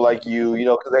see people like you?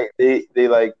 Because they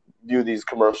like do these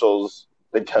commercials.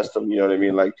 They test them. You know what I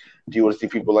mean? Like, do you want to see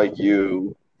people like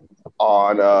you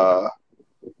on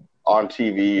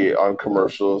TV, on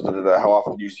commercials? How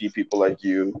often do you see people like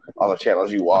you on the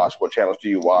channels you watch? What channels do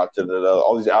you watch?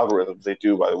 All these algorithms they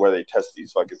do by where they test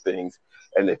these fucking things,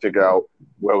 and they figure out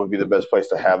where would be the best place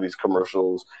to have these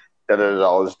commercials.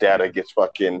 All this data gets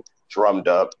fucking drummed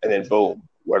up, and then boom,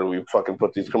 where do we fucking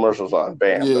put these commercials on?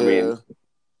 Bam. Yeah. I mean,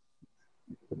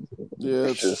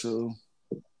 it's true.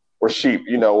 We're sheep,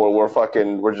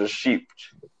 we're just sheep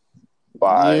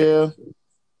by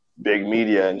big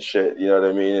media and shit, you know what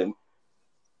I mean? And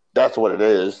that's what it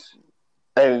is.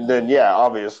 And then,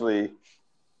 obviously,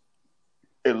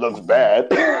 it looks bad.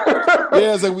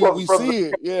 It's like we see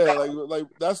it. Yeah, like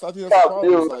that's, I think that's the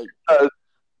problem. Like,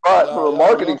 but from a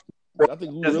marketing I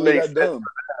think we really got dumb.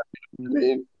 I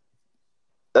mean,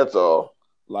 that's all.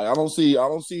 Like, I don't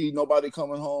see nobody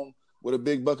coming home with a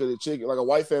big bucket of chicken, like a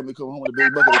white family coming home with a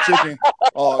big bucket of chicken,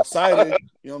 all excited,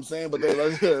 you know what I'm saying? But they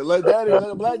let daddy, let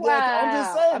a black dad.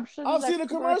 I'm just saying, I've seen a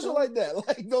commercial like that.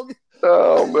 Like, don't get,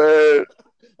 oh man,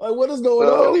 like what is going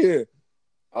on here?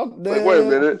 Oh, Like, wait a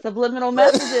minute. Subliminal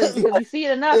messages, because you see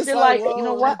it enough, It's you're like, like, you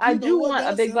know well, what? like, I you know do what? want a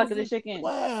That big sounds bucket of like, chicken.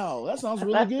 wow, that sounds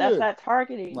really That's good. that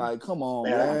targeting. Like, come on,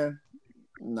 Yeah. man.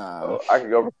 Nah. I can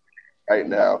go right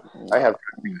now. I have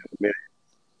 30 minutes.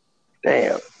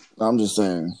 Damn. I'm just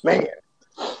saying. Man.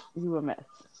 You a mess.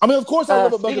 I mean, of course, I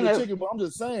love a bucket Speaking of of chicken, but I'm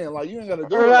just saying, like, you ain't got to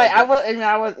do it right, like that.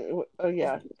 I was, oh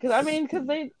yeah, because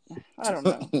they, I don't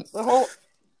know, the whole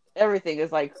everything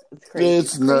is like it's crazy. Yeah,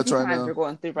 it's nuts Crazy right times now. we're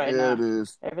going through right Yeah, now. it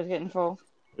is. Everybody's getting full.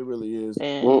 It really is.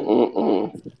 And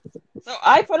so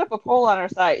I put up a poll on our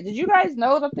site. Did you guys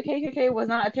know that the KKK was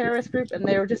not a terrorist group and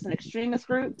they were just an extremist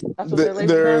group? That's what they're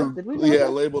labeled as. Did we know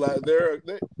that? Labeled as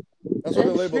that's what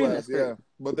they're labeled as. Extremist group. Yeah,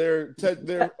 but they're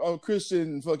a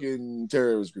Christian fucking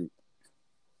terrorist group.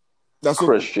 That's what,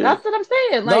 Christian. That's what I'm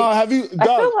saying. Like, no, have you? I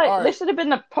feel like right. they should have been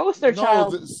the poster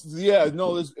child.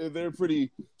 They're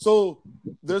pretty. So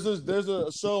there's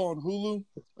a show on Hulu.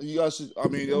 You guys should. I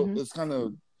mean, it's kind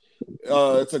of.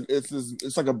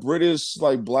 It's like a British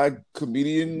like black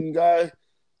comedian guy,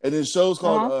 and his show's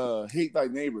called Hate Thy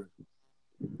Neighbor.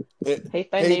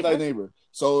 Hate Thy Neighbor.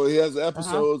 So he has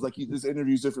episodes like he just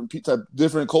interviews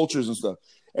different cultures and stuff.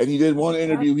 And he did one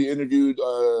interview. He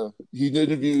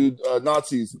interviewed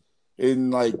Nazis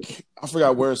in like I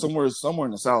forgot where, somewhere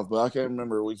in the South, but I can't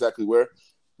remember exactly where.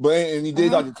 And he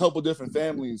did like a couple different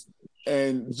families,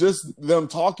 and just them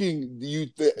talking.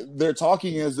 They're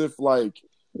talking as if like.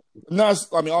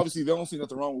 Obviously they don't see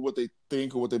nothing wrong with what they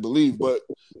think or what they believe, but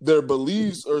their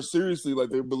beliefs are seriously like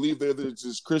they believe they're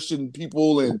just Christian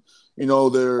people, and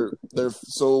their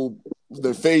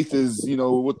faith is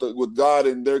with God,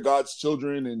 and they're God's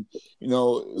children, and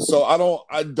so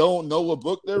I don't know what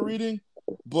book they're reading,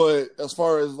 but as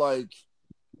far as like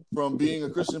from being a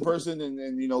Christian person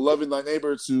and loving thy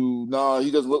neighbor to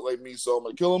he doesn't look like me, so I'm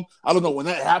gonna kill him. I don't know when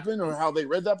that happened or how they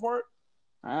read that part.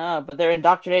 But they're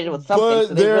indoctrinated with something.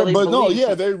 So they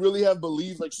really have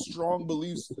beliefs, like strong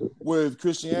beliefs with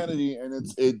Christianity,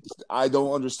 and I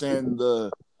don't understand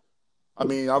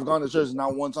I've gone to church, and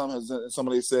not one time has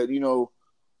somebody said,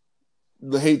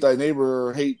 the hate thy neighbor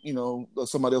or hate,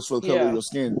 somebody else for the color of your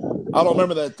skin. I don't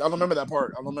remember that. I don't remember that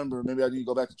part. I don't remember. Maybe I need to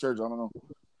go back to church. I don't know.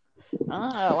 Oh,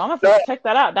 I'm gonna have to check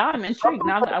that out. Now I'm intrigued.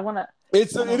 Now that I want to. It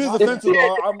is offensive.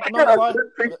 I'm not gonna lie.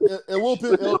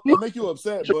 It'll make you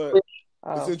upset, but.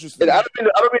 It's interesting. And I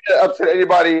don't mean to upset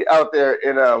anybody out there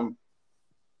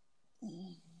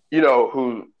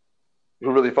who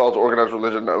really follows organized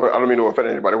religion. I don't mean to offend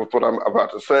anybody with what I'm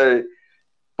about to say,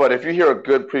 but if you hear a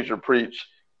good preacher preach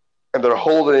and they're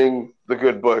holding the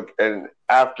good book, and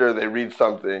after they read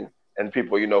something and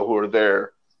people who are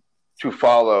there to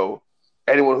follow,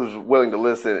 anyone who's willing to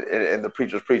listen, and the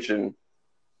preacher's preaching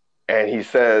and he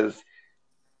says,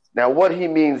 now what he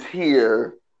means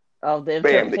here. Oh, the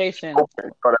interpretation. Bam, you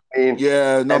know what I mean?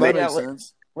 Yeah, no, that makes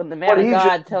sense. When the man of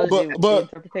God tells you the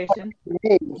interpretation.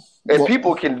 And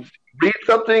people can read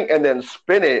something and then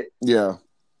spin it to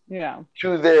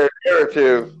their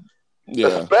narrative,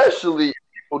 especially if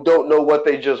people don't know what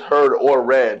they just heard or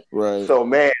read. Right. So,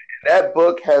 man, that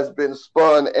book has been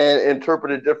spun and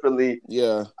interpreted differently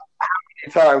many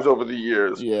times over the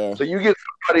years. Yeah. So you get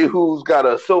somebody who's got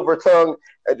a silver tongue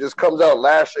and just comes out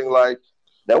lashing like,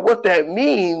 now, what that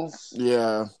means,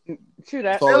 true,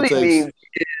 that really means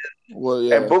is,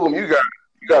 and boom, you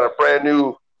got a brand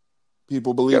new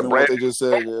people believing what they just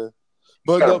said. Yeah,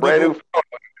 but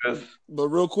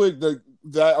real quick,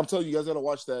 I'm telling you guys gotta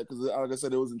watch that because, like I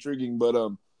said, it was intriguing. But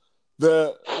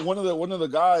one of the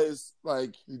guys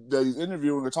like that he's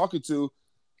interviewing or talking to,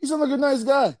 he sounds like a nice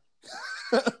guy.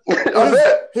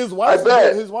 His wife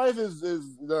is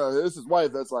it's his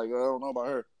wife. That's like I don't know about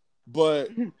her. But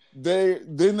they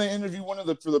interview one of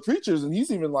the preachers, and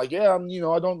he's even like, I don't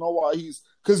know why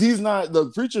because he's not, the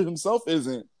preacher himself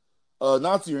isn't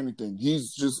Nazi or anything.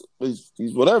 He's just he's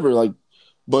whatever, like,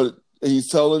 but he's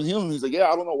telling him, he's like,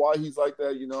 I don't know why he's like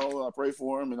that. I pray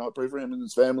for him, and I pray for him and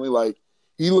his family. Like,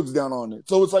 he looks down on it.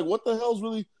 So it's like, what the hell's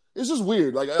really? It's just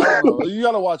weird. Like, I don't know. You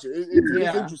gotta watch it.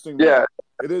 It's interesting. Yeah,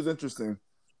 it is interesting.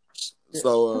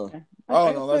 So I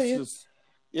don't know. That's just.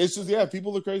 It's just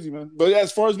people are crazy, man. But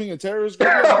as far as being a terrorist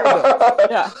group,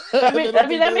 I mean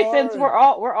that makes sense. We're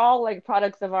all like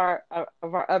products of our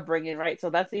upbringing, right? So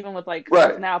that's even with like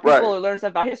now people learn stuff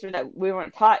about history that we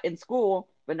weren't taught in school,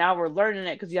 but now we're learning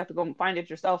it because you have to go and find it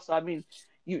yourself. So I mean,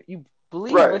 you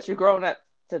believe what you're growing up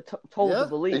told to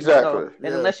believe. Exactly. So,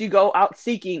 and unless you go out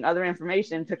seeking other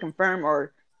information to confirm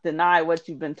or deny what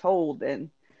you've been told,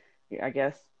 then I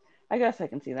guess I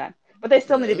can see that. But they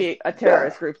still need to be a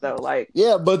terrorist group, though. Like,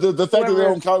 but the fact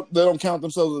that they don't count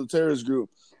themselves as a terrorist group,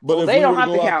 But Well, if they we don't were to have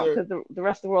to go out count there, because the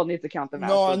rest of the world needs to count them out.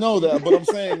 no, I know that, but I'm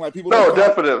saying like people No, don't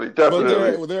count.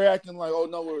 definitely. But they're acting like, oh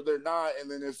no, they're not. And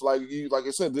then if like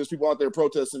I said, there's people out there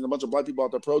protesting, a bunch of black people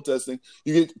out there protesting.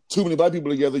 You get too many black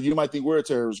people together, you might think we're a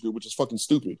terrorist group, which is fucking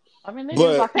stupid. I mean, they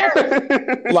do Black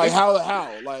Panthers. Like how,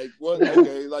 like what?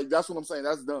 Okay, like that's what I'm saying.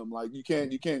 That's dumb. Like you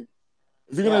can't.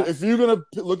 If you're gonna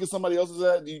look at somebody else's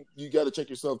ad, you got to check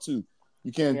yourself too.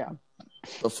 You can't. Yeah.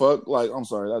 The fuck, like I'm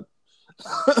sorry.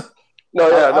 No,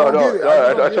 I don't get it.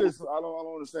 I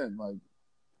don't understand. Like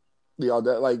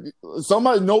that, like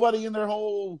nobody in their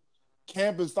whole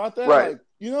campus thought that. Right. Like,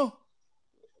 you know,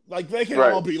 like they can't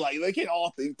all be like they can't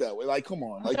all think that way. Like, come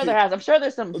on. Like, I'm sure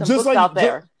there's some books out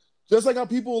there. Just like how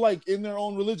people like in their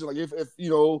own religion, like if you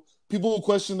know people who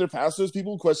question their pastors,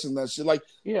 people who question that shit. Like,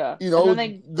 you know, and then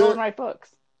they go and write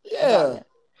books. Yeah.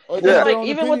 Like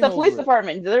even with the police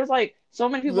department, there's like so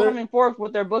many people coming forth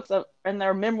with their books and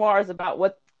their memoirs about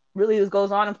what really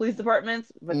goes on in police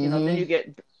departments, but you know, then you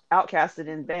get outcasted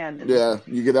and banned. And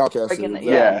you get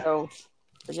outcasted. So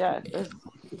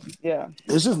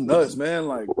it's just nuts, man.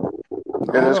 Like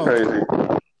it is crazy.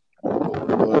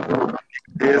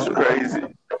 It's crazy.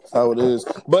 That's how it is.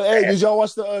 But hey, did y'all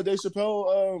watch the Dave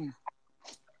Chappelle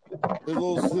his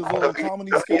little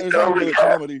comedy sketch? It's not really a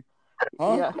comedy,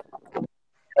 huh?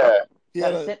 Yeah.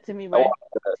 Got sent to me by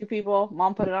two people.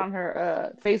 Mom put it on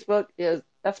her Facebook.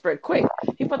 That spread quick.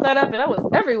 He put that up and that was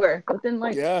everywhere within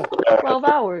 12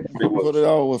 hours. He put it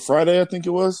out Friday, I think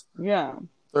it was. Yeah.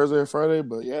 Thursday or Friday,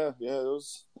 but it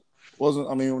wasn't.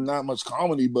 I mean, not much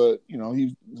comedy, but you know,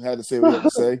 he had to say what he had to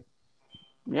say.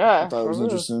 Yeah, I thought it was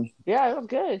interesting. Yeah, it was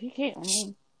good. He can't. I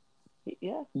mean,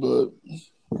 but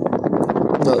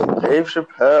Dave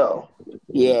Chappelle.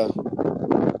 Yeah.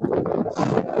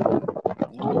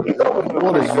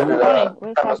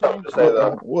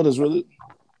 What is really?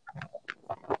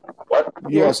 What?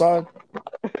 You outside?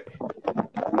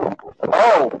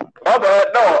 Oh, my bad.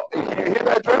 No, you hear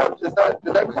that drop? Is that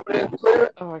coming in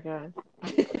clear? Oh my god.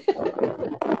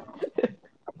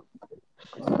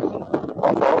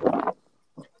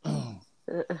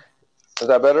 Is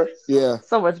that better? Yeah.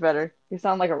 So much better. You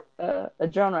sound like a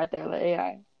drone right there, like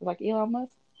AI, like Elon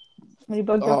Musk. Somebody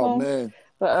bugged your phone. Man.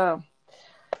 But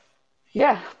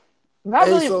not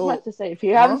really much to say. If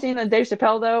you haven't seen the Dave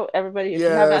Chappelle though, everybody, if you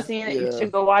have not seen it, you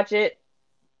should go watch it.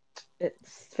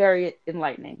 It's very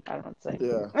enlightening. I don't say.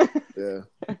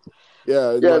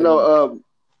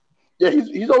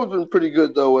 He's always been pretty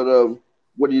good though with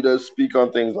when he does speak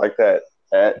on things like that.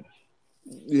 I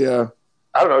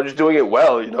don't know, just doing it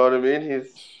well. You know what I mean?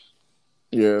 It's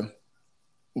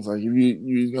like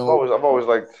you know. I've always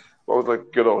liked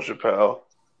good old Chappelle.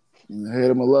 Hate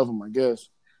him or love him, I guess.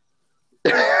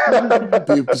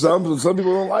 some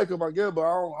people don't like him, I guess, but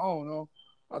I don't know.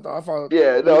 I found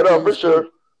for sure.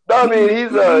 No, I mean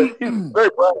he's very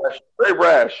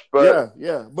brash, but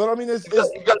but I mean it's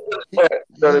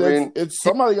it's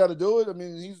somebody got to do it. I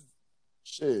mean he's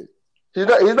not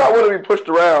going to be pushed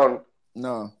around.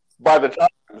 No, by the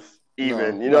times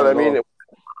even, you know what I mean.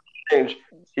 Change.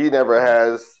 He never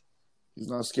has. He's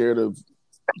not scared of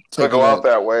to go out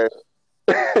that way.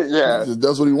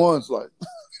 That's what he wants. Like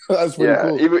that's pretty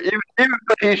cool. Even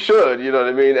he should, you know what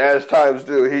I mean. As times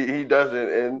do, he doesn't,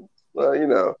 and you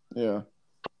know,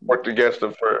 worked against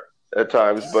him at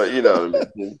times, but you know, what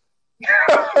I mean.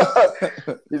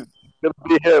 He's gonna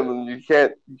be him, and you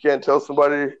can't tell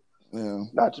somebody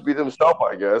not to be themselves,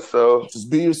 I guess. So just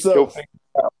be yourself.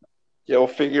 You'll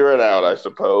figure it out, I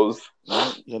suppose.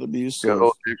 You gotta be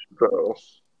yourself.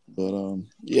 But man,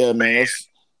 that's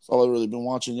all I've really been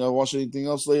watching. Y'all watch anything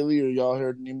else lately, or y'all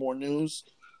heard any more news?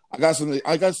 I got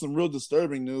some real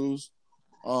disturbing news.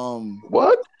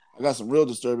 What? I got some real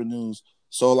disturbing news.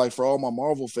 So, like for all my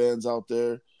Marvel fans out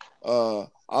there, I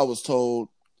was told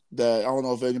that I don't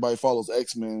know if anybody follows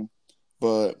X-Men,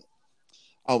 but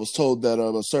I was told that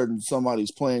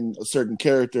somebody's playing a certain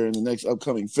character in the next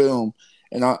upcoming film.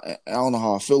 And I don't know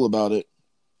how I feel about it.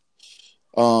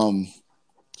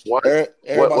 What?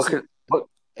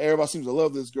 Everybody seems to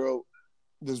love this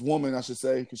woman, I should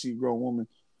say, because she's a grown woman.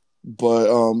 But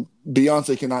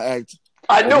Beyonce cannot act.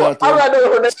 I know. How did I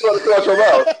know her name was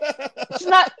about? She's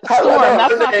not Storm.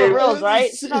 That's not for real,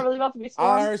 right? She's not really about to be Storm.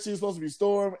 I heard she was supposed to be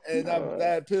Storm, and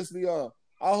that pissed me off.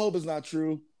 I hope it's not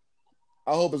true.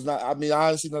 I hope it's not. I mean, I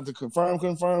haven't seen nothing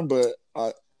confirmed, but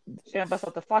she's gonna bust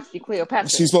up the Foxy Cleopatra.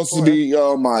 She's supposed to be.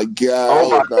 Oh my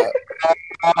god!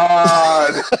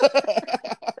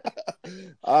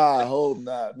 I hope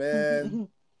not, man.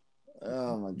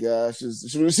 Oh my gosh! She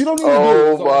don't even do it.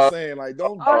 That's what I'm saying. Like,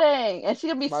 don't. Oh dang! And she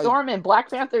gonna be Storm in Black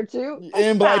Panther too.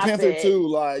 In Black Panther too.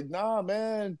 Like, nah,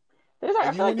 man. There's like, I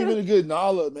And you feel like weren't even a good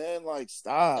Nala, man. Like,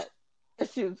 stop.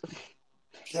 issues. God.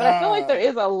 But I feel like there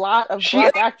is a lot of She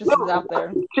black actresses out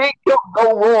there. She ain't got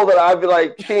no role that I'd be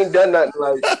like, she ain't done nothing.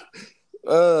 Like,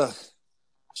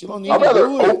 she don't need to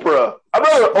do it. I'd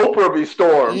rather Oprah be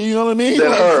Storm You know what I mean?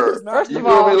 than Like, her. First You of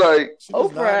feel all, me? Like,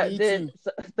 Oprah did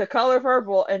The Color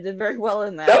Purple and did very well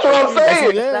in that. That's what I'm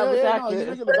saying. Yeah. No, you're making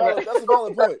that's a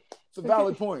valid point. It's a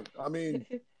valid point. I mean,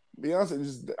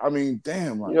 Beyonce I mean,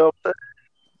 damn. Like, you know what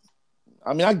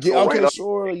I mean, I get, okay,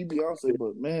 sure, you Beyonce,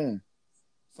 but man,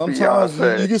 sometimes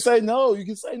you can say no. You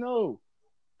can say no.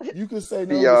 You can say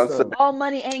no. Beyonce. All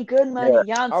money ain't good money,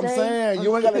 Beyonce. I'm saying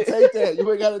you ain't gotta take that.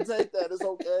 You ain't gotta take that. It's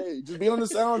okay. Just be on the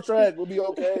soundtrack. We'll be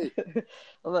okay.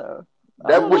 That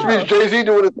which means Jay-Z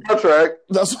doing the soundtrack.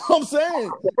 That's what I'm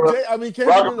saying. Kendrick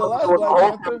did the last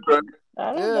Black Panther.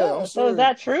 I don't know. I'm so sure. Is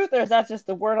that truth or is that just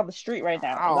the word on the street right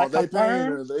now? Oh, they paying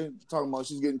her. They talking about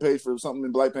she's getting paid for something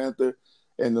in Black Panther.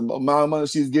 And the amount of money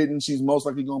she's getting, she's most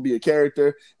likely going to be a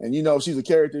character. And you know, if she's a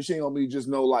character, she ain't going to be just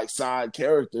no like side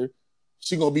character.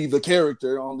 She going to be the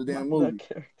character on the damn movie.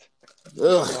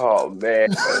 Oh, man.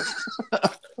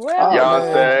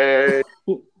 Beyonce.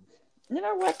 You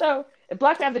know what, though? If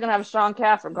Black Panther going to have a strong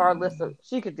cast regardless of,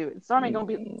 she could do it. Storm ain't going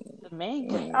to be the main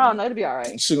character. I don't know. It'll be all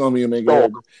right. She's going to be a main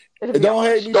character. Don't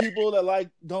hate me, people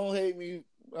that don't hate me.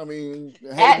 I mean,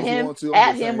 at him, with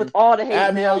all the hate.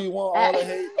 At me all you want, all the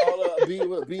hate, all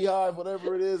the beehive,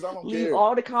 whatever it is. I don't care.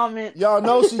 All the comments. Y'all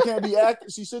know she can't be acting.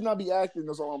 She should not be acting.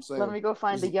 That's all I'm saying. Let me go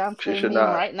find the Beyonce meme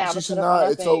right now. She should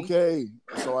not. It's okay.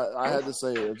 So I had to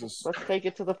say it. Let's take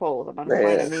it to the polls. I'm gonna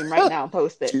find a meme right now and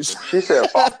post it. She said,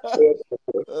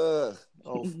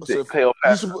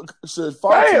 should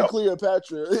Fox and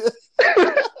Cleopatra.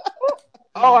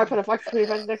 I put a Fox and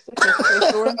Cleopatra next to it.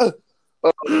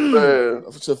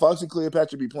 Should Fox and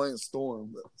Cleopatra be playing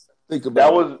Storm? Think about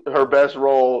that was her best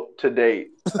role to date.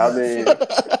 I mean,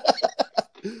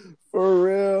 for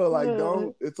real, like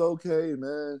it's okay,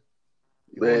 man.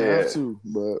 You don't have to,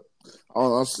 but I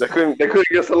don't know. They couldn't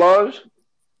get Solange.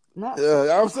 No.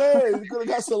 Yeah, I'm saying they could have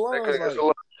got Solange.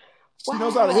 She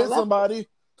knows how to hit somebody.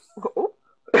 Oh.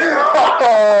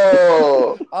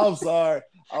 I'm sorry.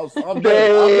 I'm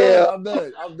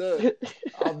done.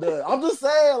 I'm just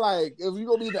saying, like, if you're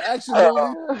gonna be the action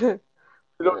movie,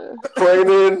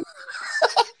 training.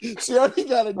 She already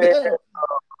got it down.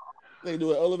 They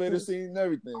do an elevator scene and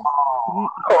everything.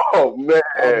 Oh man,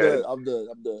 I'm done.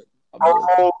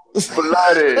 Oh,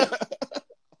 bloody.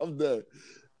 I'm done.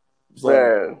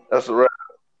 Man, that's a wrap.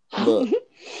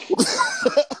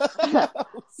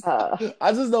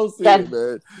 I just don't see it,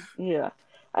 man. Yeah.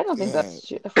 I don't think that's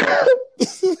true.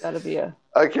 Gotta be a.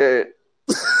 I can't.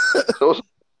 Y'all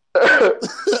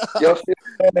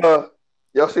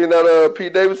seen that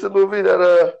Pete Davidson movie?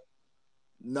 That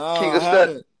no, King of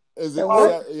Staten. Is it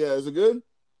good?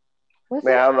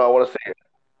 Man, I don't know. I want to see it.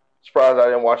 Surprised I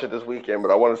didn't watch it this weekend, but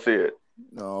I want to see it.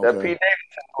 No, that Pete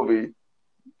Davidson movie.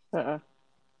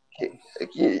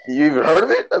 You even heard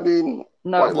of it? I mean,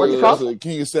 no. What's it called?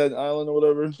 King of Staten Island or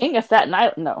whatever. King of Staten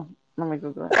Island? No. Let me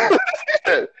Google it.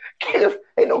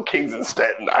 Ain't no kings in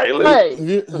Staten Island. Hey,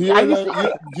 do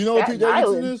you know what Pete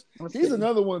Davidson is? He's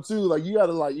another one too. Like you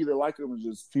gotta either like him or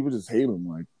just people just hate him.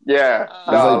 Like he gets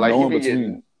a lot of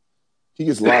hate. He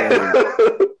gets a lot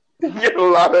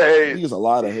of hate. He gets a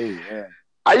lot of hate. Yeah.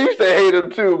 I used to hate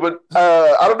him too, but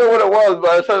I don't know what it was.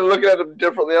 But I started looking at him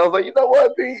differently. I was like, you know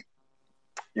what, Pete?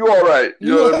 You all right?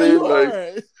 You know what I mean?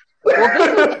 Like,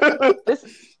 well, this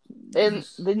in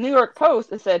the New York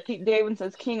Post, it said Pete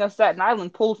Davidson's King of Staten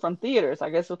Island pulled from theaters. I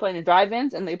guess we're playing in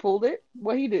drive-ins, and they pulled it.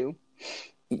 What'd he do?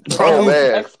 Oh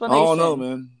man, I don't know,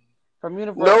 man. From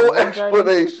Universal, no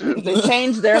explanation. They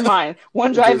changed their mind.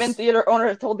 One drive-in theater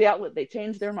owner told the outlet they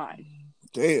changed their mind.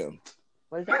 Damn.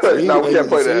 What is that? No, we can't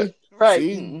play that. Right.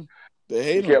 See? They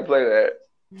hate him. Can't play that.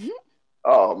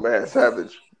 Oh man,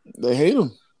 savage. They hate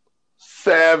him.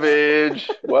 Savage.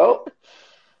 Well,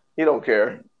 he don't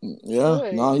care.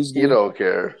 Yeah, no, he's good. He don't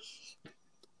care.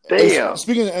 Damn.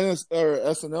 Speaking of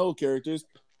SNL characters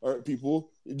or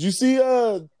people, did you see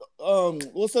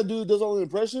what's that dude that does all the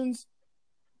impressions?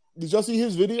 Did y'all see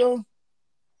his video?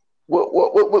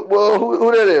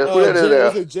 Who that is? Who that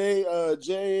is? Is it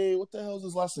Jay? What the hell is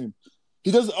his last name?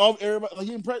 He does all everybody. Like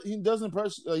he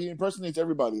impersonates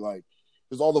everybody. Like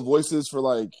there's all the voices for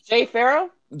like Jay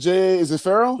Farrell. Is it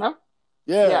Farrell? No.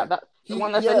 Yeah. The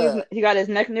one that said he got his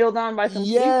neck nailed down by some.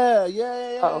 Yeah.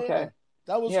 Oh, okay.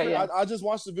 That was. Yeah. I just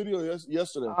watched the video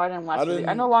yesterday. Oh, I didn't watch it.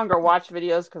 I no longer watch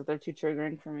videos because they're too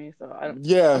triggering for me. So I don't.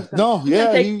 Yeah. I'm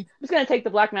just gonna take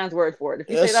the black man's word for it. If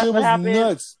you say that's what happened,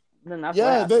 nuts. Then that's what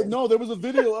happened. There was a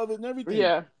video of it and everything.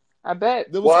 Yeah, I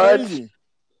bet. That was crazy.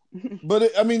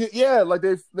 But like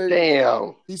they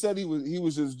Damn. he said he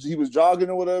was jogging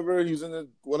or whatever. He was in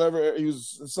he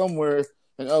was somewhere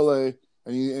in LA,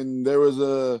 and there was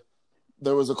a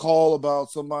call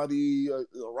about somebody a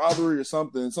robbery or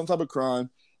something, some type of crime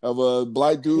of a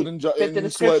black dude in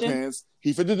sweatpants.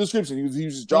 He fit the description. He was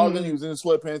just jogging. Mm-hmm. He was in his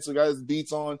sweatpants. So got his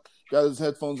beats on, got his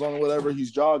headphones on or whatever.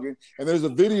 He's jogging, and there's a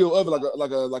video of it,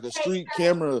 like a street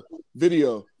camera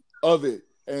video of it.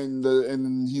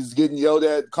 And he's getting yelled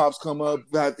at. Cops come up,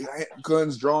 got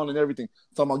guns drawn and everything.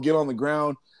 Talking about get on the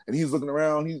ground, and he's looking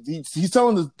around. He's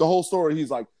telling the whole story. He's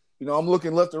like, I'm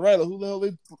looking left and right. Like, who the hell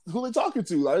who they talking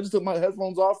to? Like, I just took my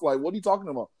headphones off. Like, what are you talking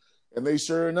about? And they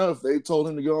sure enough, they told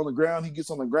him to get on the ground. He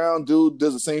gets on the ground. Dude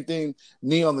does the same thing.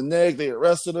 Knee on the neck. They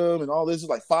arrested him and all this. It's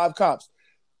like 5 cops.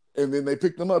 And then they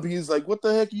picked him up. He's like, what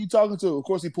the heck are you talking to? Of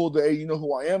course, he pulled the, hey, you know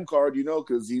who I am card,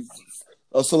 because he's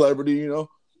a celebrity,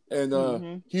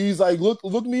 And he's like, look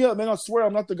me up, man. I swear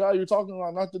I'm not the guy you're talking about.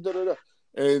 I'm not the da-da-da.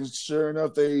 And sure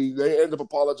enough, they end up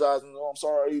apologizing. Oh, I'm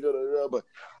sorry, da-da-da. But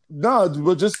no,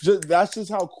 but just that's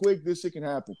just how quick this shit can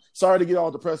happen. Sorry to get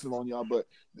all depressive on y'all, but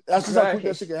that's just how quick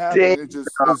that shit can happen.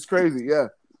 It's crazy, yeah.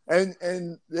 And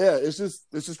yeah, it's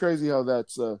just crazy how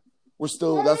that's we're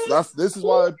still this is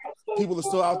why people are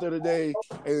still out there today.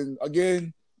 And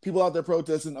again, people out there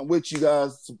protesting. I'm with you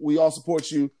guys. We all support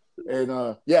you.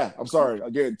 And yeah, I'm sorry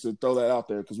again to throw that out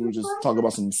there because we were just talking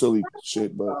about some silly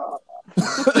shit, but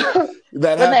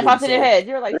that happened. They popped in your head.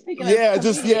 You're like, speaking of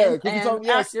because you're talking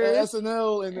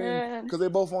SNL, and then because they're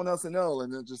both on SNL,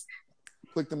 and it just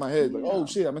clicked in my head like, oh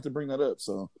shit, I meant to bring that up.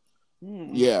 So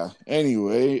yeah.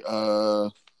 Anyway,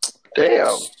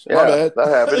 damn, my bad. That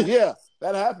happened. Yeah,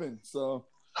 that happened. So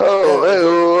I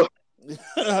don't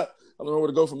know where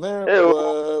to go from there,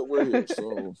 but we're here.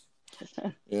 So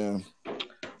yeah.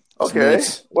 Okay.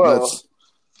 Well,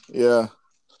 yeah.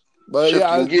 But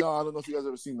yeah, I don't know if you guys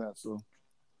ever seen that. So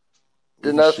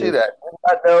did not see that.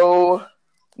 I know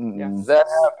that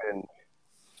happened.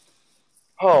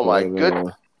 Oh my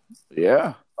goodness.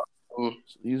 Yeah.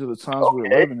 These are the times we're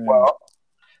living in. Well,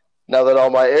 now that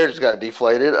all my air just got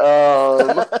deflated,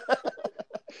 oh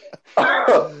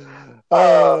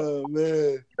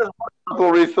man.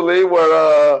 Recently,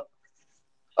 where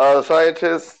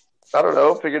scientists, I don't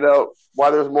know, figured out why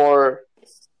there's more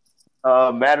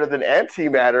matter than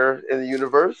antimatter in the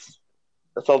universe.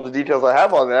 That's all the details I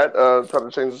have on that. Trying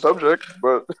to change the subject,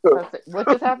 but what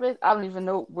just happened? I don't even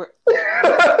know where.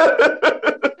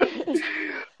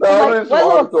 No, the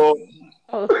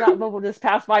snot bubble just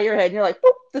passed by your head, and you're like,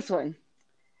 boop, this one.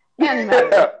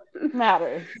 Antimatter.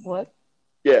 Matter. What?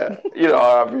 Yeah,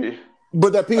 I'll be.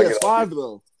 But that PS5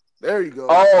 though. There you go.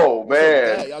 Oh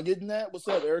man, y'all getting that? What's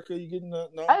up, Erica? You getting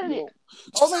that? No. I didn't.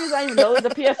 Only reason I even know is the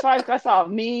PS5 because I saw a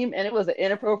meme and it was an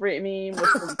inappropriate meme with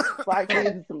some black dudes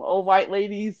and some old white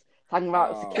ladies talking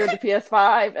about secure the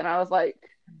PS5, and I was like,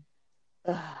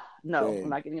 no, I'm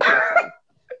not getting a PS5.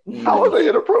 How was it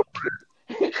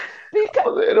inappropriate?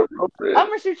 Because I'm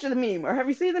gonna shoot you the meme. Or have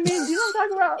you seen the meme? Do you know what I'm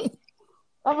talking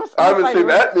about? I haven't seen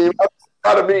that meme. I've seen a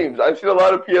lot of memes. I've seen a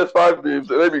lot of PS5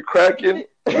 memes, and they be cracking.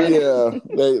 Yeah,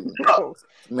 they be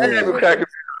cracking.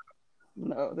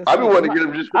 No, I've been wanting to get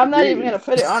them just. I'm not even gonna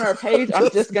put it on our page. I'm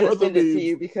just gonna send it to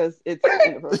you because it's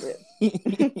inappropriate.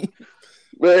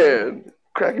 Man,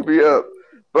 cracking me up.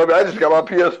 But I just got my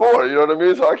PS4. You know what I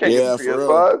mean? So I can't get the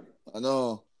PS5. I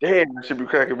know. Damn, that should be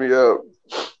cracking me up.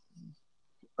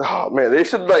 Oh man, they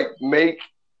should make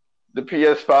the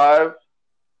PS5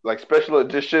 special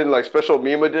edition, special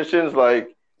meme editions,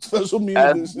 special meme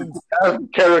editions as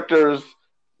characters,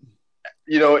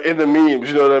 in the memes.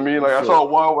 You know what I mean? I saw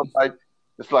one with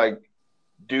this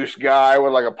douche guy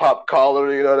with a pop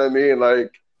collar. You know what I mean?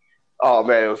 Oh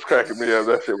man, it was cracking me up.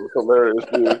 That shit was hilarious,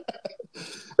 dude.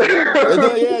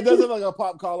 It does have a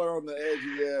pop collar on the edge.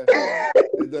 Yeah,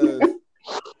 it does.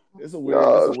 It's a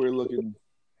weird looking.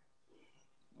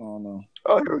 I don't know.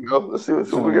 Oh, here we go. Let's see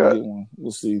what we got.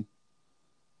 We'll see.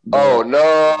 Oh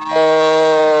no!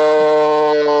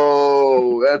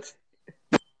 That's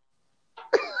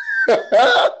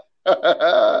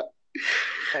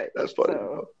that's funny.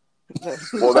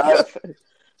 Well,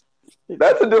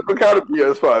 that's a different kind of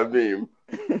PS5 meme.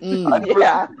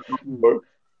 Yeah.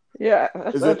 Yeah.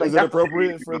 Is it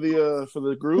appropriate for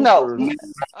the group? No.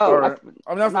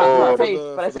 I'm not for face,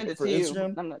 but I sent it to you.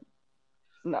 Instagram?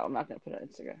 I'm not going to put it on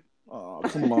Instagram. Oh,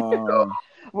 come on.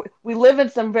 We live in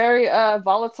some very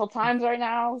volatile times right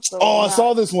now. So I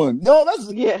saw this one. No, I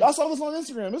saw this on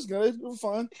Instagram. It's good. It was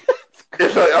fun.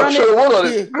 I'm sure it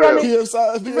was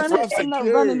on PS5 I'm not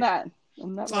running that.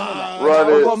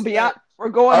 We're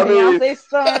going Beyonce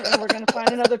stunt, and we're going to find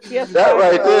another PS5. That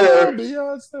right there.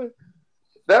 Beyonce.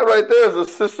 that right there is a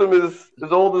system is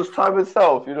as old as time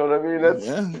itself. You know what I mean?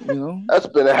 That's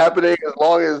been happening as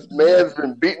long as man's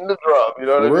been beating the drum. You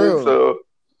know For what I mean? real. So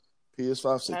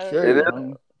PS5 security.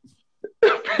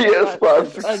 it is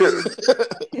PS5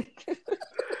 security.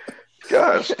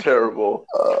 Gosh, terrible.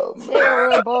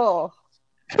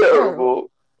 Terrible.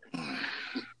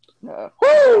 No.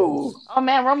 Woo! Oh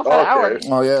man, we're almost at an hour.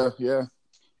 Oh yeah.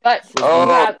 But we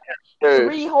have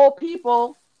 3 whole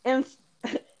people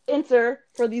enter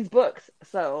for these books,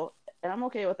 so and I'm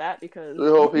okay with that because 3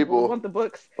 whole people want the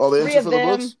books. Oh, they 3 enter of for them.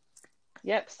 The books?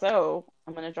 Yep. So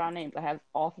I'm gonna draw names. I have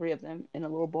all 3 of them in a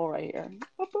little bowl right here.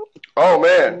 Oh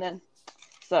man! And then,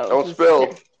 so don't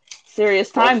spill. Serious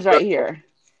times right here.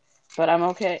 But I'm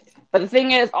okay. But the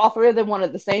thing is, all 3 of them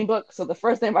wanted the same book, so the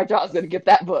first name I draw is gonna get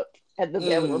that book, and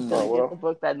the other one's gonna get the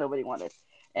book that nobody wanted.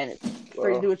 And it's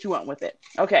free to do what you want with it.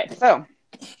 Okay, so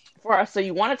so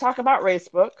you want to talk about race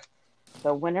book?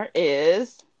 The winner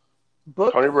is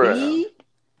book B.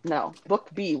 No, book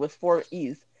B with 4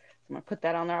 E's. I'm gonna put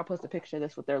that on there. I'll post a picture of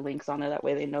this with their links on there. That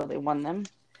way they know they won them.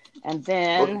 And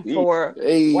then for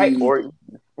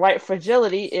white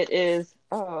fragility, it is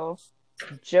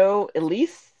Joe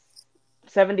Elise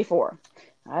 74.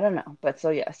 I don't know, but so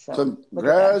yes. So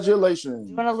congratulations!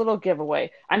 Doing a little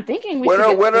giveaway. I'm thinking we should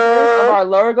get stickers of our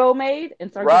logo made and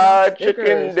start giving out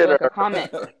stickers.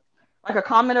 Like a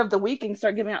comment of the week, and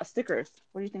start giving out stickers.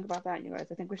 What do you think about that, you guys?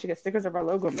 I think we should get stickers of our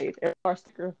logo made. Our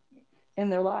sticker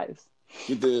in their lives.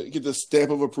 Get the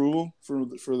stamp of approval for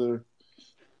the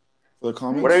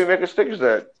comments. Where are you making stickers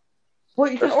at?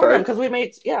 Well, you can order them because we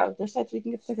made there's sites we can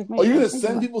get stickers made. Oh, you're gonna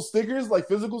send people stickers, like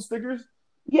physical stickers?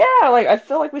 Yeah, like I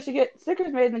feel like we should get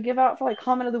stickers made and give out for like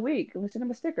comment of the week, and we send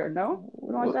them a sticker. No,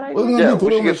 we don't like that idea. Yeah,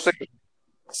 we should get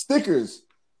stickers.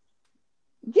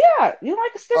 Yeah, you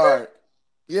like a sticker? All right.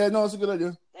 Yeah, no, it's a good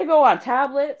idea. They go on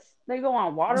tablets. They go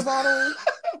on water bottles.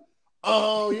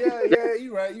 Oh yeah,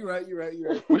 you're right.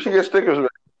 We should get stickers.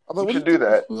 We should do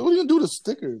that. What are you gonna do with a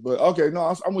sticker? But okay,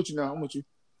 no, I'm with you now. I'm with you.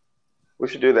 We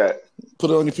should do that. Put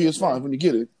it on your PS5 when you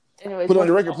get it. Anyways, put it on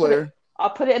your record player. I'll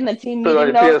put it in the team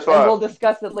meeting notes, and we'll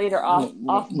discuss it later off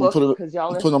book because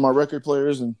y'all put it on my record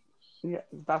players and. Yeah,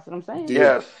 that's what I'm saying.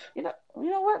 Yes. You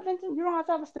know what, Vincent? You don't have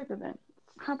to have a sticker then.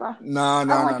 How about? No.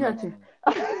 No,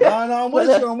 I'm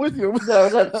with you. We'll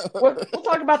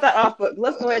talk about that off book.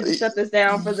 Let's go ahead and shut this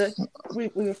down for the.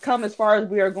 We've come as far as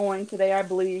we are going today, I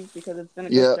believe, because it's been a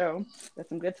good show. Got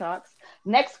some good talks.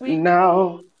 Next week,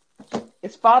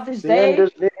 it's Father's Day,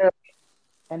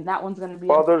 and that one's going to be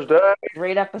Father's Day.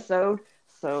 Great episode.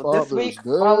 So this week,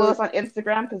 follow us on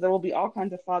Instagram because there will be all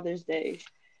kinds of Father's Day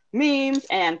memes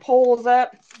and polls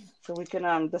up, so we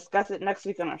can discuss it next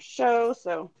week on our show.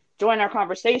 So join our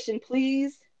conversation,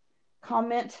 please.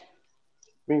 Comment.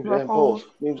 Memes and polls.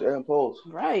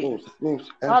 Right. Memes and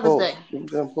Father's polls. Day.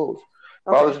 Memes and polls.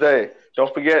 Okay. Father's Day.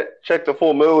 Don't forget, check the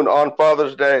full moon on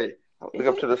Father's Day. Look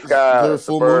up to the sky. It's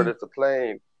a bird. It's a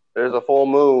plane. There's a full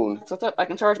moon. That's what's up. I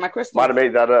can charge my crystal. Might have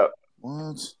made that up.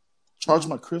 What? Charge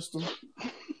my crystal?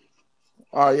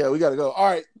 All right, yeah, we got to go. All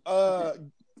right.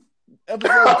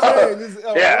 Episode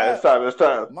 10. It's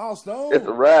time. Milestone. It's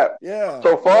a wrap. Yeah.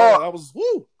 So far. That was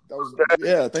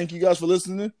thank you guys for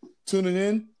listening, tuning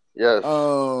in. Yes.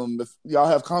 If y'all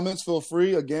have comments, feel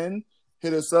free. Again,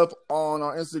 hit us up on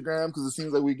our Instagram because it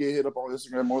seems like we get hit up on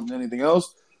Instagram more than anything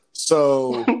else.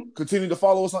 So continue to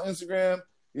follow us on Instagram.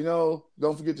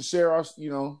 Don't forget to share our,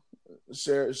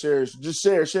 share,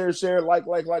 like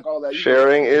all that.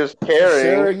 Sharing is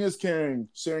caring.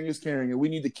 Sharing is caring. And we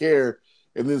need to care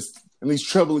in these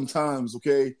troubling times,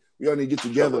 okay? We all need to get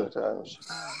together.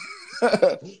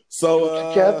 So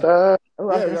together. I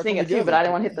was gonna sing it too, but I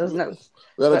didn't want to hit those notes.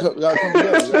 We gotta come together.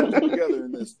 We gotta come together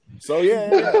in this. So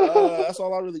that's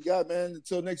all I really got, man.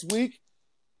 Until next week.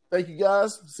 Thank you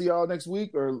guys. See y'all next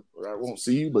week, or I won't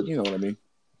see you, but you know what I mean.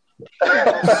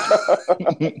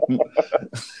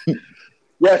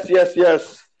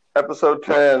 Yes. Episode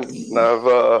 10. And I'm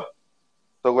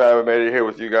so glad I made it here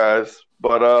with you guys.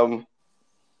 But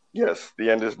yes,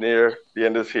 the end is near. The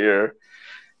end is here.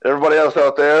 Everybody else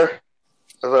out there,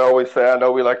 as I always say, I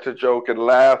know we like to joke and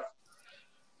laugh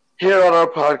here on our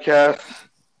podcast,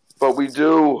 but we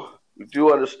do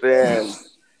understand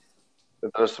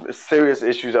that there's some serious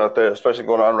issues out there, especially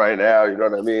going on right now. You know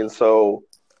what I mean? So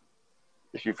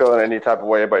if you're feeling any type of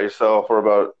way about yourself or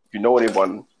about if you know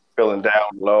anyone feeling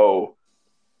down low,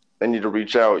 they need to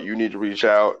reach out. You need to reach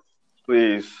out.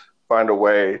 Please find a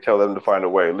way. Tell them to find a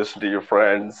way. Listen to your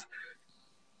friends.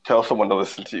 Tell someone to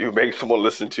listen to you. Make someone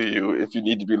listen to you if you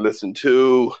need to be listened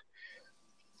to.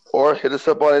 Or hit us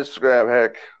up on Instagram.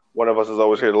 Heck, one of us is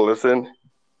always here to listen.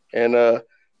 And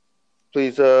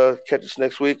please catch us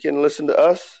next week and listen to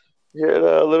us here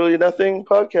at Literally Nothing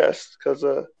podcast because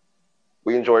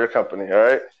we enjoy your company. All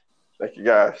right. Thank you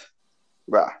guys.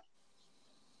 Bye.